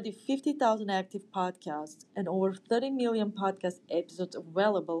have already 50,000 active podcasts and over 30 million podcast episodes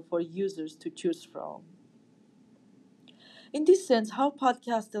available for users to choose from. In this sense, how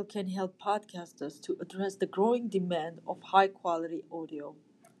Podcastle can help podcasters to address the growing demand of high quality audio.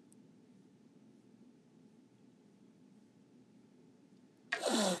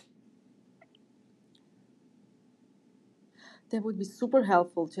 That would be super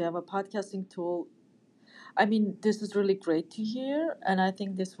helpful to have a podcasting tool. I mean, this is really great to hear, and I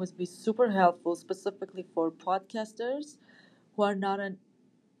think this would be super helpful, specifically for podcasters who are not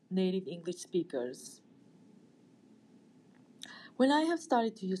native English speakers. When I have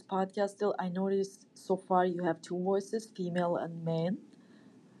started to use podcast, still I noticed so far you have two voices, female and male.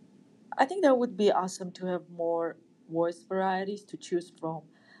 I think that would be awesome to have more voice varieties to choose from.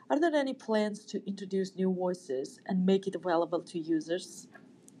 Are there any plans to introduce new voices and make it available to users?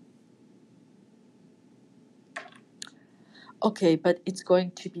 Okay, but it's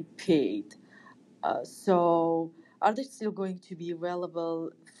going to be paid. So, are there still going to be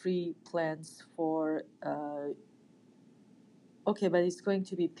available free plans for? Okay, but it's going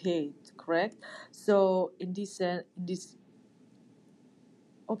to be paid, correct? So, in this,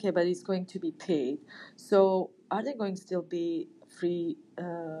 okay, but it's going to be paid. So, are there going to still be free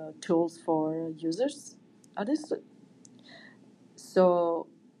tools for users? Are this so?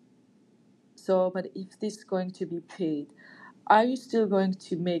 But if this is going to be paid, are you still going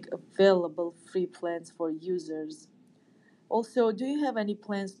to make available free plans for users? Also, do you have any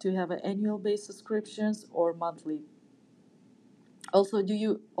plans to have an annual based subscriptions or monthly? Also, do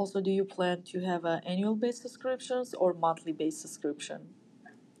you plan to have an annual based subscriptions or monthly based subscription?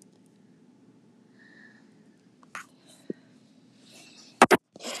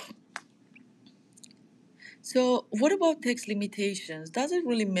 So, what about text limitations? Does it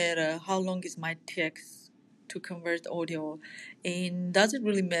really matter how long is my text to convert audio? And does it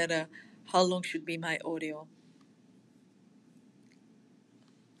really matter how long should be my audio?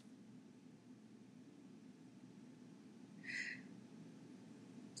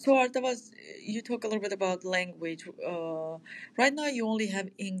 So, Artavas, you talk a little bit about language. Right now, you only have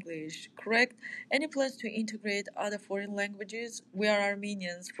English, correct? Any plans to integrate other foreign languages? We are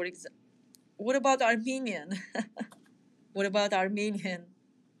Armenians, for example. What about Armenian? What about Armenian?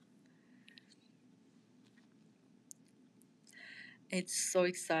 It's so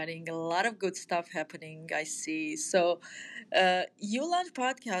exciting. A lot of good stuff happening, I see. So, you launched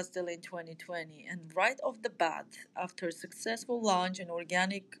Podcastle in 2020, and right off the bat, after a successful launch and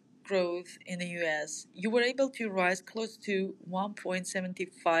organic growth in the US, you were able to raise close to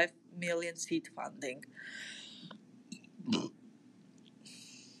 1.75 million seed funding.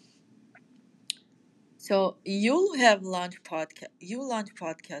 So, you launched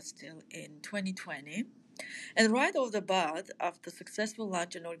Podcastle in 2020. And right off the bat, after successful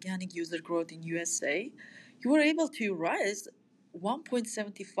launch and organic user growth in USA, you were able to raise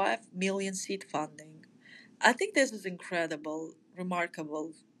 1.75 million seed funding. I think this is incredible,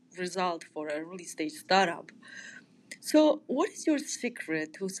 remarkable result for a early stage startup. So, what is your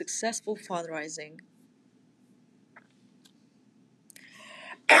secret to successful fundraising?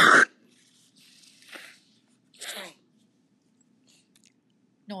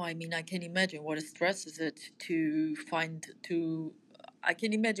 No, I mean I can imagine what a stress is it to find to I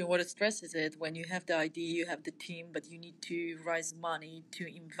can imagine what a stress is it when you have the idea, you have the team, but you need to raise money to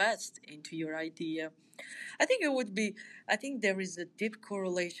invest into your idea. I think it would be I think there is a deep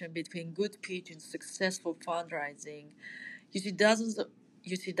correlation between good pitch and successful fundraising. You see dozens of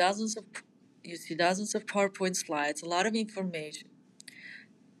you see dozens of you see dozens of PowerPoint slides, a lot of information,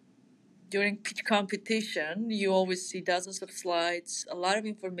 during pitch competition, you always see dozens of slides, a lot of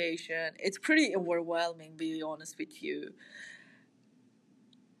information. It's pretty overwhelming, be honest with you.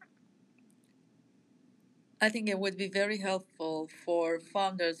 I think it would be very helpful for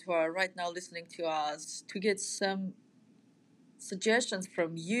founders who are right now listening to us to get some suggestions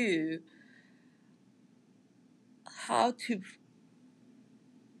from you how to.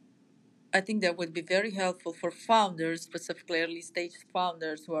 I think that would be very helpful for founders, specifically early stage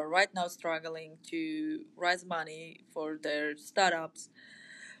founders who are right now struggling to raise money for their startups,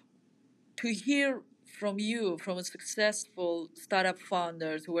 to hear from you, from a successful startup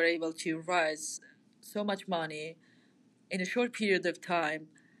founders who were able to raise so much money in a short period of time,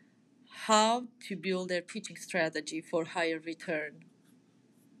 how to build their pitching strategy for higher return.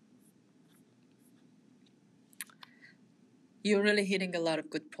 You're really hitting a lot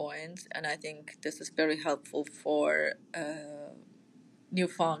of good points, and I think this is very helpful for new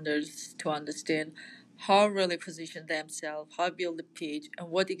founders to understand how really position themselves, how build a pitch,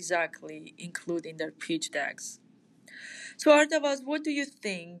 and what exactly include in their pitch decks. So, Artavas, what do you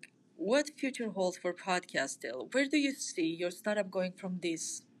think? What future holds for Podcastle? Where do you see your startup going from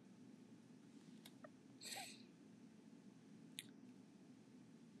this?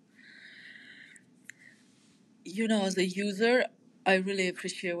 As a user, I really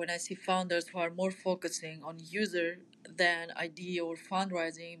appreciate when I see founders who are more focusing on user than idea or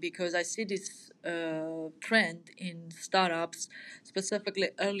fundraising, because I see this trend in startups, specifically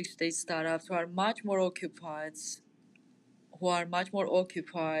early stage startups, who are much more occupied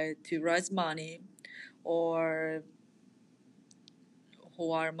to raise money, or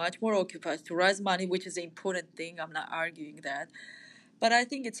who are much more occupied to raise money, which is an important thing. I'm not arguing that, but I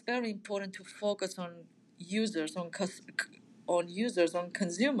think it's very important to focus on users, on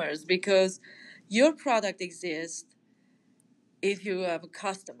consumers, because your product exists if you have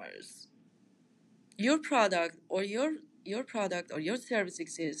customers. Your product or your product or your service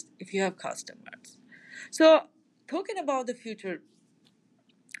exists if you have customers. So talking about the future,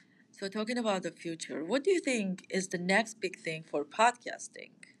 talking about the future, what do you think is the next big thing for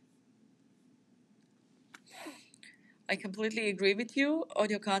podcasting? I completely agree with you.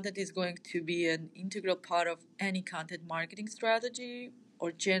 Audio content is going to be an integral part of any content marketing strategy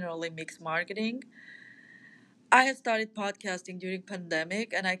or generally mixed marketing. I have started podcasting during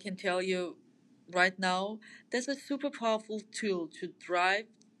pandemic, and I can tell you right now that's a super powerful tool to drive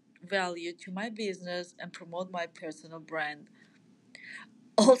value to my business and promote my personal brand.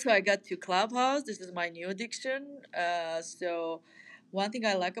 Also, I got to Clubhouse. This is my new addiction. So one thing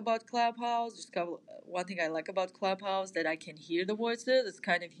I like about Clubhouse, one thing I like about Clubhouse, that I can hear the voices. It's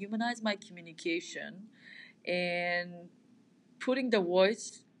kind of humanized my communication, and putting the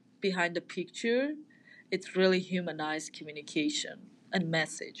voice behind the picture, it's really humanized communication and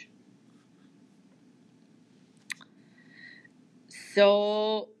message.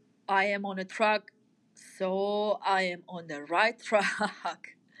 So I am on a track. So I am on the right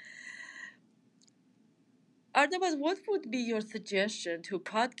track. Artemis, what would be your suggestion to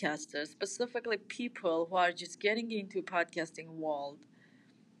podcasters, specifically people who are just getting into podcasting world?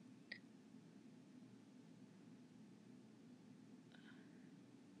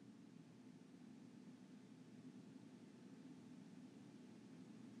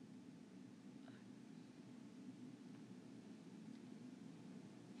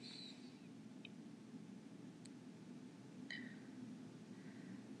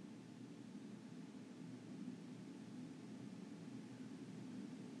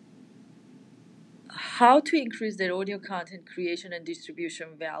 How to increase their audio content creation and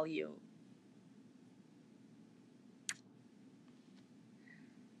distribution value?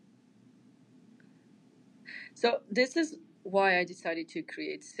 So this is why I decided to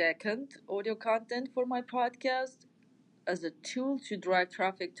create second audio content for my podcast as a tool to drive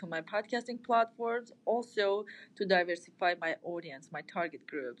traffic to my podcasting platforms, also to diversify my audience, my target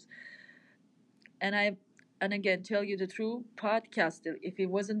groups. And I and again, tell you the truth, podcast deal. If it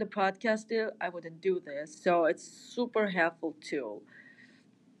wasn't the podcast deal, I wouldn't do this. So it's super helpful tool.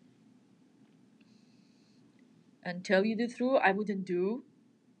 And tell you the truth, I wouldn't do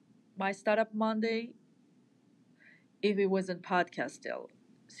my startup Monday if it wasn't podcast deal.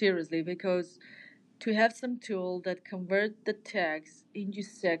 Seriously, because to have some tool that convert the text into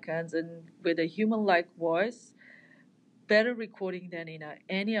seconds and with a human like voice, better recording than in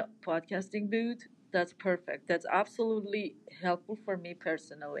any podcasting booth, that's perfect. That's absolutely helpful for me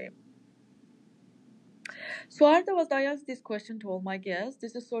personally. So afterwards, I asked this question to all my guests.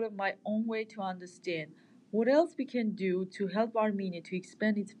 This is sort of my own way to understand what else we can do to help Armenia to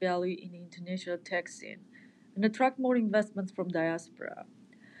expand its value in the international tech scene and attract more investments from diaspora.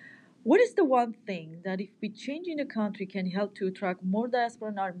 What is the one thing that if we change in the country can help to attract more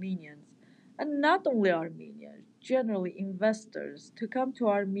diasporan Armenians, and not only Armenians, generally investors, to come to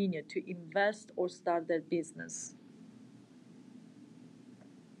Armenia to invest or start their business?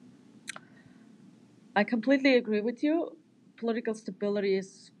 I completely agree with you. Political stability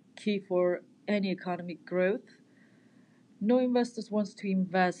is key for any economic growth. No investors wants to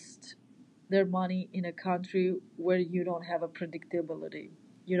invest their money in a country where you don't have a predictability,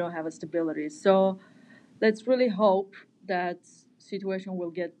 you don't have a stability. So let's really hope that situation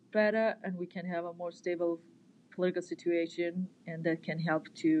will get better and we can have a more stable political situation, and that can help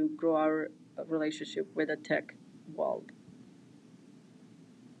to grow our relationship with the tech world.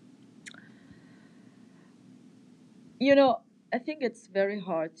 You know, I think it's very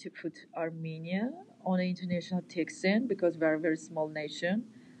hard to put Armenia on an international tech scene because we're a very small nation,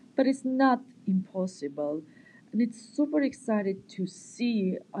 but it's not impossible. And it's super excited to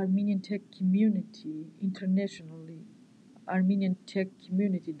see Armenian tech community internationally, Armenian tech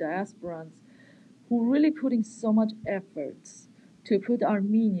community diasporans who really putting so much efforts to put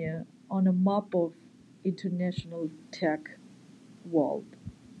Armenia on a map of international tech world.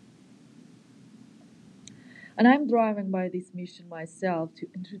 And I'm driving by this mission myself to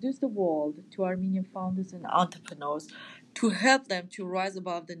introduce the world to Armenian founders and entrepreneurs, to help them to rise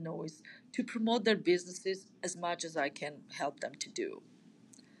above the noise, to promote their businesses as much as I can help them to do.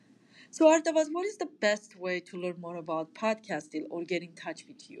 So, Artavas, what is the best way to learn more about podcasting or get in touch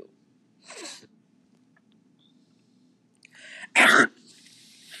with you?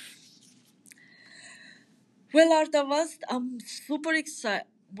 Well, Artavas, I'm super excited.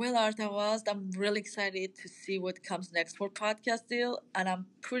 Well, Artavas, I'm really excited to see what comes next for Podcast Deal, and I'm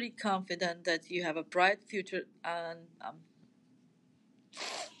pretty confident that you have a bright future. And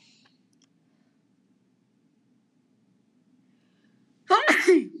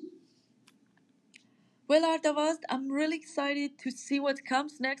well, Artavas, I'm really excited to see what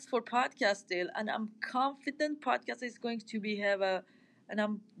comes next for Podcast Deal, and I'm confident Podcast is going to be have a, and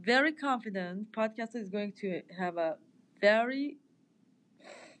I'm very confident Podcast is going to have a very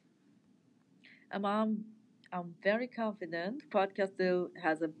I'm I'm very confident Podcast still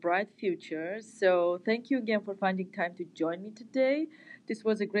has a bright future. So thank you again for finding time to join me today. This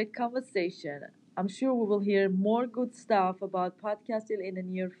was a great conversation. I'm sure we will hear more good stuff about podcasting in the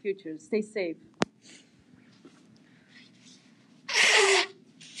near future. Stay safe.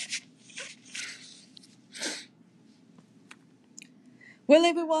 Well,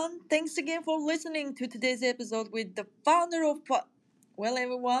 everyone, thanks again for listening to today's episode with the founder of Well,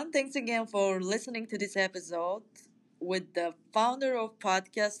 everyone, thanks again for listening to this episode with the founder of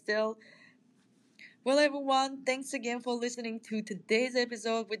Podcast Still. Well, everyone, thanks again for listening to today's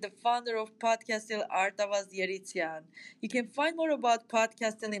episode with the founder of Podcastil, Artavas Yerityan. You can find more about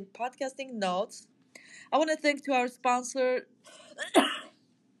Podcastil in podcasting notes. I want to thank to our sponsor.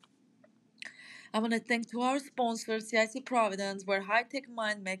 I want to thank to our sponsor, CIC Providence, where High Tech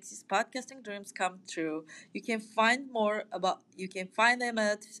Mind makes his podcasting dreams come true. You can find them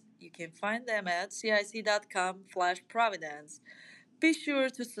at cic.com/providence. Be sure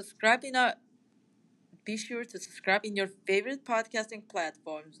to subscribe in our Be sure to subscribe in your favorite podcasting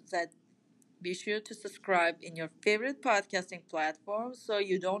platforms. Be sure to subscribe in your favorite podcasting platforms so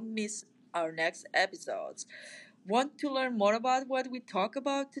you don't miss our next episodes. Want to learn more about what we talk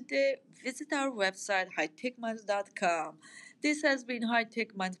about today? Visit our website hightechminds.com. This has been High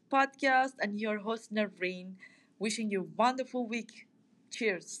Tech Minds Podcast and your host Nareen. Wishing you a wonderful week.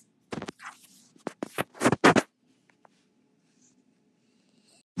 Cheers.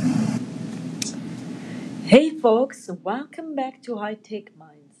 Hey folks, welcome back to High Tech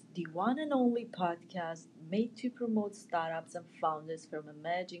Minds, the one and only podcast made to promote startups and founders from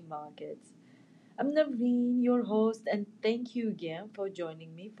emerging markets. I'm Naveen, your host, and thank you again for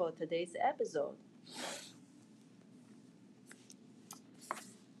joining me for today's episode.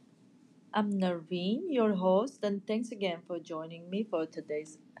 I'm Nareen, your host, and thanks again for joining me for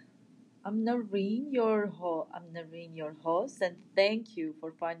today's. I'm Nareen, your host, and thank you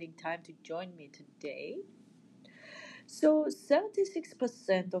for finding time to join me today. So,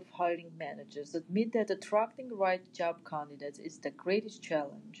 76% of hiring managers admit that attracting the right job candidates is the greatest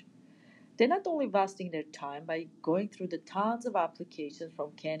challenge. They're not only wasting their time by going through the tons of applications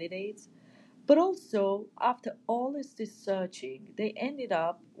from candidates, but also, after all this searching, they ended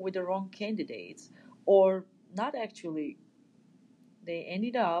up with the wrong candidates, or not actually, they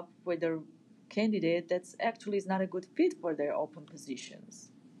ended up with a candidate that's actually is not a good fit for their open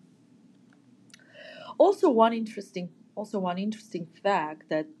positions. Also one interesting fact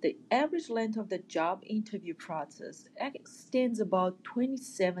that the average length of the job interview process extends about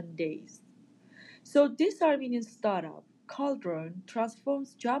 27 days. So this Armenian startup, Cauldron,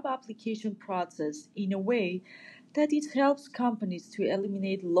 transforms job application process in a way that it helps companies to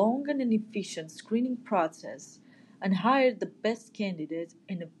eliminate long and inefficient screening process and hire the best candidates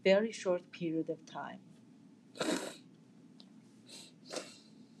in a very short period of time.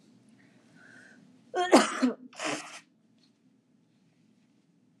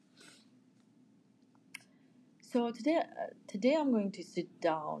 So today I'm going to sit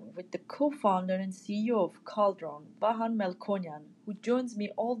down with the co-founder and CEO of Cauldron, Vahan Melkonian, who joins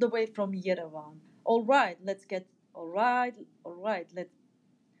me all the way from Yerevan. All right, let's get all right, all right, let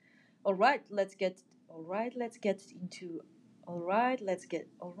all right, let's get all right, let's get into let's get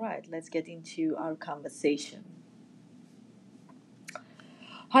into our conversation.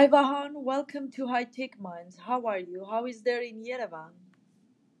 Hi Vahan, welcome to High Tech Minds. How are you? How is there in Yerevan?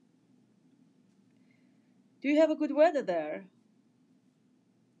 Do you have a good weather there?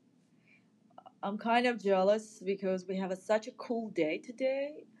 I'm kind of jealous because we have such a cool day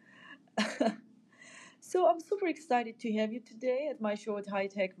today. So I'm super excited to have you today at my show at High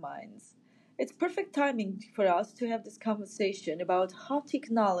Tech Minds. It's perfect timing for us to have this conversation about how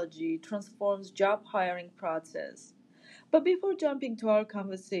technology transforms job hiring process. But before jumping to our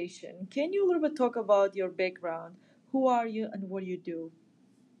conversation, can you a little bit talk about your background? Who are you and what do you do?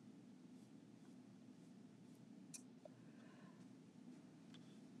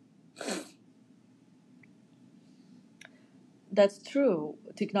 That's true.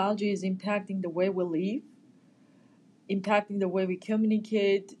 Technology is impacting the way we live, impacting the way we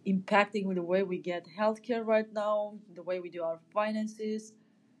communicate, impacting the way we get healthcare right now, the way we do our finances.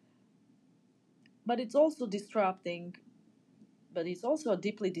 But it's also disrupting, but it's also a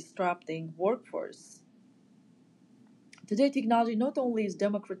deeply disrupting workforce. Today, technology not only is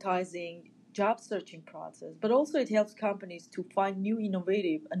democratizing job searching process, but also it helps companies to find new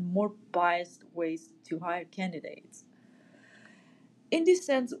innovative and more biased ways to hire candidates. In this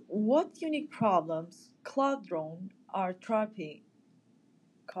sense, what unique problems Cloudrone are trapping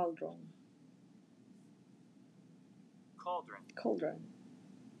Cauldron Cauldron.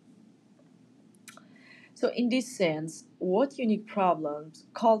 So in this sense, what unique problems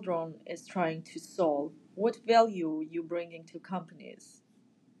Cauldron is trying to solve? What value you bringing to companies?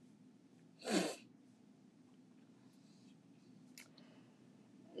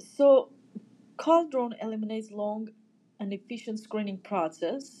 So Cauldron eliminates long and efficient screening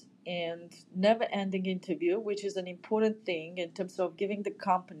process and never-ending interview, which is an important thing in terms of giving the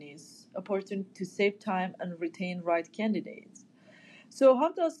companies opportunity to save time and retain right candidates. So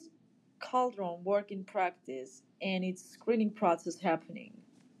how does Cauldron work in practice and its screening process happening?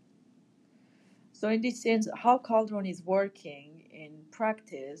 So in this sense, how Cauldron is working in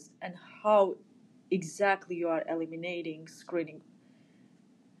practice and how exactly you are eliminating screening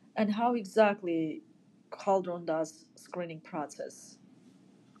and how exactly Cauldron does screening process.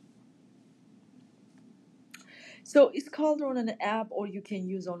 So is Cauldron an app or you can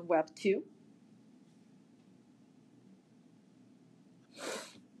use on web too?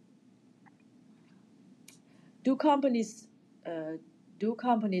 Do companies uh, do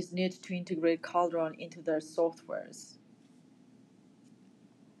companies need to integrate Cauldron into their softwares?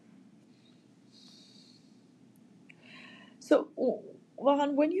 So,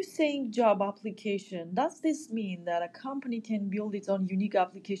 Vahan, when you're saying job application, does this mean that a company can build its own unique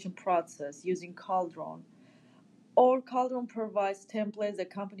application process using Cauldron? Or Cauldron provides templates that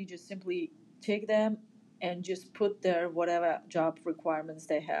company just simply take them and just put their whatever job requirements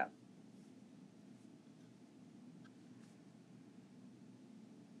they have?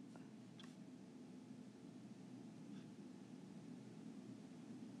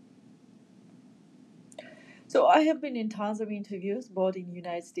 So I have been in tons of interviews, both in the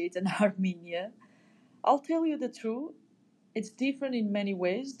United States and Armenia. I'll tell you the truth. It's different in many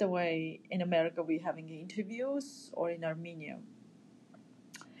ways, the way in America we're having interviews or in Armenia.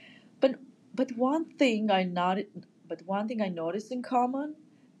 But but one thing I noticed in common,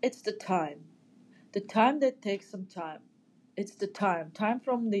 it's the time. The time that takes some time. It's the time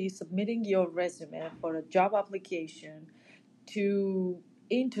from the submitting your resume for a job application to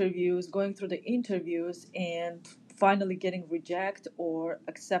interviews, going through the interviews, and finally getting rejected or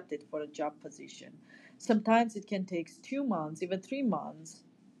accepted for a job position. Sometimes it can take 2 months, even 3 months.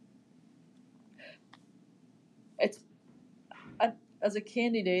 It's as a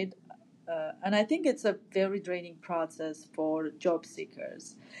candidate, and I think it's a very draining process for job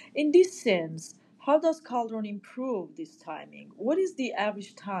seekers. In this sense, how does Caldron improve this timing? What is the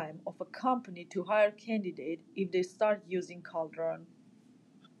average time of a company to hire a candidate if they start using Caldron?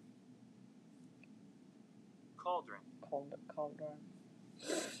 Caldron.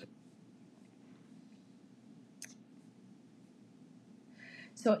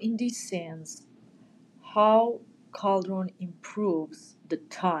 So, in this sense, how Caldron improves the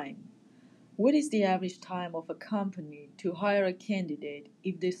time? What is the average time of a company to hire a candidate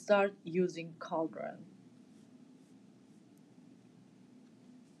if they start using Caldron?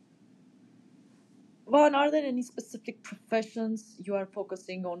 Well, are there any specific professions you are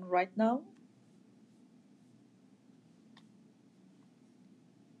focusing on right now?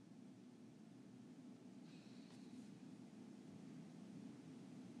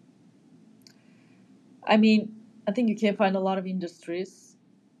 I mean, I think you can find a lot of industries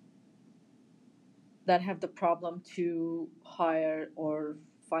that have the problem to hire or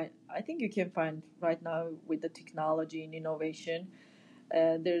find. I think you can find right now with the technology and innovation.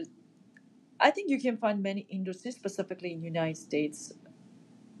 There's, I think you can find many industries, specifically in the United States,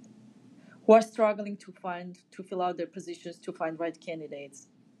 who are struggling to fill out their positions to find right candidates.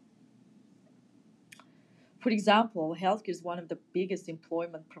 For example, healthcare is one of the biggest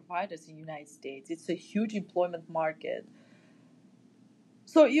employment providers in the United States. It's a huge employment market.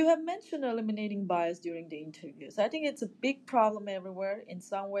 So you have mentioned eliminating bias during the interviews. I think it's a big problem everywhere. In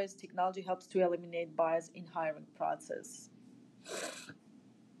some ways, technology helps to eliminate bias in hiring process.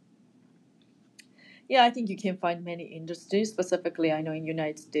 Yeah, I think you can find many industries, specifically I know in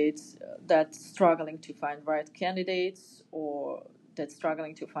United States, that's struggling to find right candidates or that's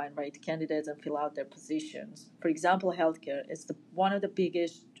struggling to find right candidates and fill out their positions. For example, healthcare is one of the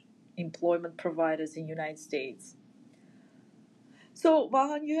biggest employment providers in United States. So,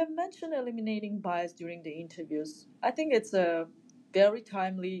 Vahan, you have mentioned eliminating bias during the interviews. I think it's a very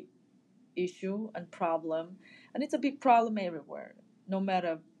timely issue and problem, and it's a big problem everywhere, no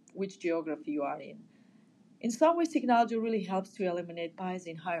matter which geography you are in. In some ways, technology really helps to eliminate bias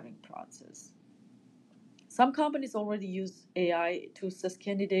in hiring process. Some companies already use AI to assess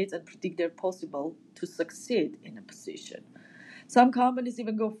candidates and predict they're possible to succeed in a position. Some companies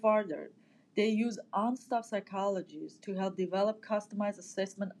even go further. They use on-staff psychologists to help develop customized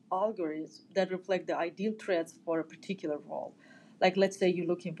assessment algorithms that reflect the ideal traits for a particular role. Like, let's say you're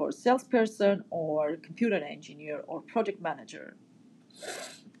looking for a salesperson or computer engineer or project manager.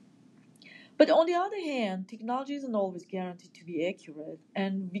 But on the other hand, technology isn't always guaranteed to be accurate,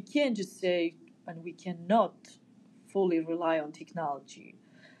 and we can't just say, and we cannot fully rely on technology.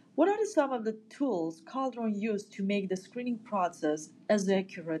 What are some of the tools Caldron used to make the screening process as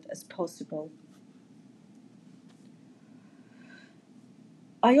accurate as possible?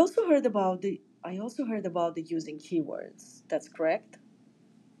 I also heard about the using keywords. That's correct.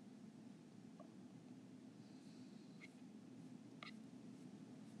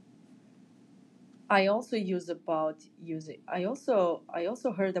 I also heard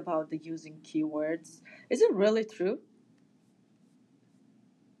about the using keywords. Is it really true?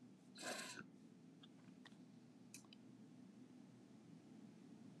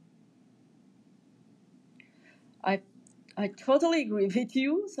 I I totally agree with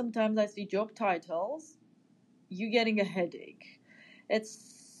you. Sometimes I see job titles, you getting a headache.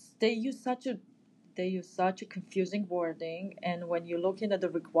 It's they use such a confusing wording, and when you're looking at the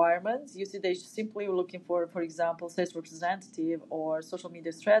requirements, you see they're simply looking for example, sales representative or social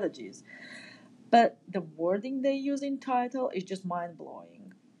media strategies. But the wording they use in title is just mind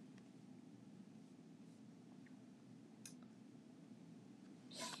blowing.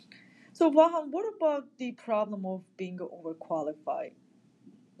 So Vahan, what about the problem of being overqualified?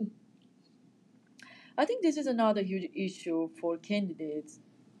 I think this is another huge issue for candidates.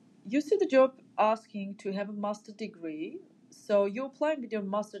 You see the job asking to have a master degree, so you apply with your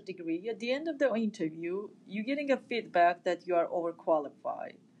master degree. At the end of the interview, you're getting a feedback that you are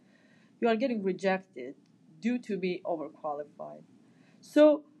overqualified. You are getting rejected due to be overqualified.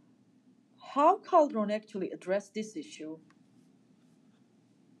 So, how Caldron actually addressed this issue?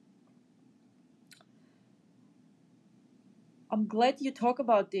 I'm glad you talk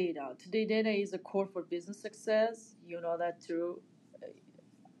about data. Today, data is a core for business success. You know that too.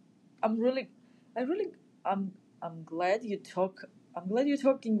 I'm really, I really, I'm glad you talk. I'm glad you're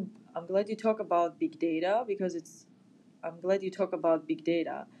talking. I'm glad you talk about big data because it's. I'm glad you talk about big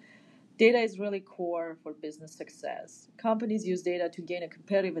data. Data is really core for business success. Companies use data to gain a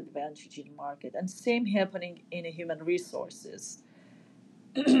competitive advantage in the market, and same happening in human resources.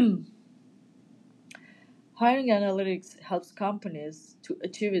 Hiring analytics helps companies to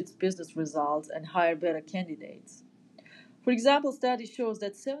achieve its business results and hire better candidates. For example, study shows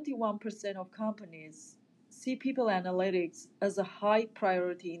that 71% of companies see people analytics as a high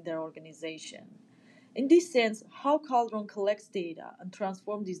priority in their organization. In this sense, how Caldron collects data and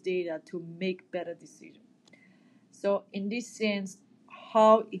transforms this data to make better decisions. So,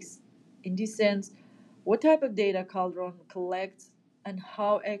 how in this sense, what type of data Caldron collects and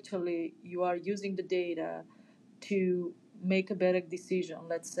how actually you are using the data to make a better decision,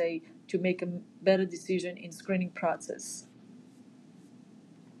 let's say to make a better decision in screening process.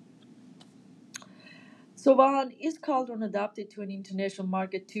 So Vahan, is Caldron adapted to an international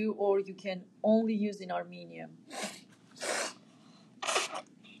market too, or you can only use in Armenia?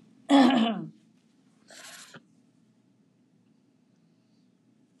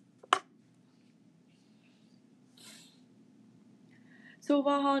 So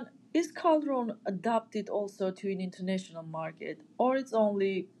Vahan, is Caldron adapted also to an international market, or it's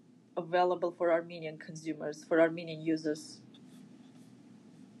only available for Armenian consumers, for Armenian users?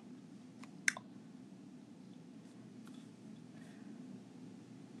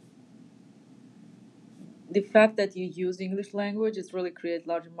 The fact that you use English language is really create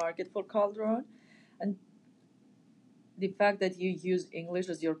larger market for Caldron, and the fact that you use English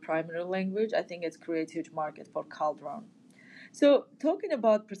as your primary language, I think it's create huge market for Caldron. So, talking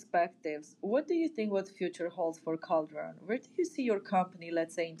about perspectives, what do you think what future holds for Cauldron? Where do you see your company,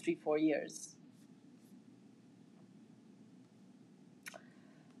 let's say, in 3, 4 years?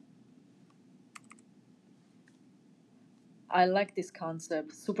 I like this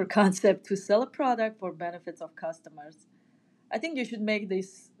concept, super concept, to sell a product for benefits of customers. I think you should make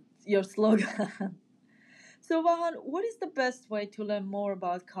this your slogan. So, Vahan, what is the best way to learn more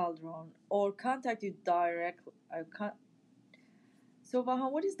about Cauldron or contact you directly? So,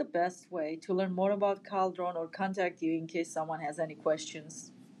 Vahan, what is the best way to learn more about Cauldron or contact you in case someone has any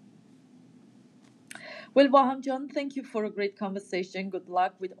questions? Well, Vahan John, thank you for a great conversation. Good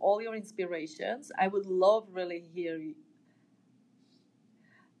luck with all your inspirations. I would love really hear.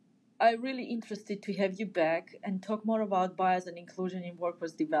 I'm really interested to have you back and talk more about bias and inclusion in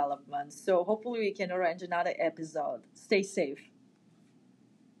workforce development. So hopefully we can arrange another episode. Stay safe.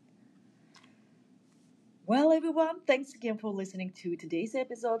 Well, everyone, thanks again for listening to today's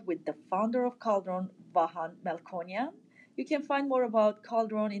episode with the founder of Cauldron, Vahan Melkonian. You can find more about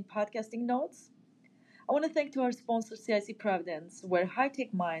Cauldron in podcasting notes. I want to thank to our sponsor, CIC Providence, where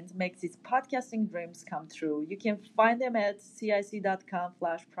high-tech minds makes its podcasting dreams come true. You can find them at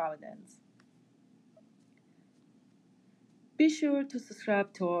cic.com/providence. Be sure to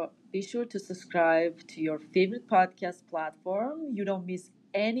subscribe to your favorite podcast platform. You don't miss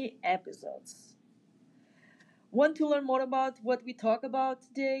any episodes. Want to learn more about what we talk about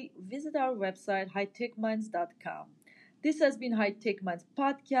today? Visit our website hightechminds.com. This has been High Tech Minds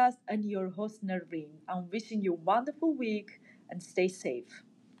podcast and your host Nerveen. I'm wishing you a wonderful week and stay safe.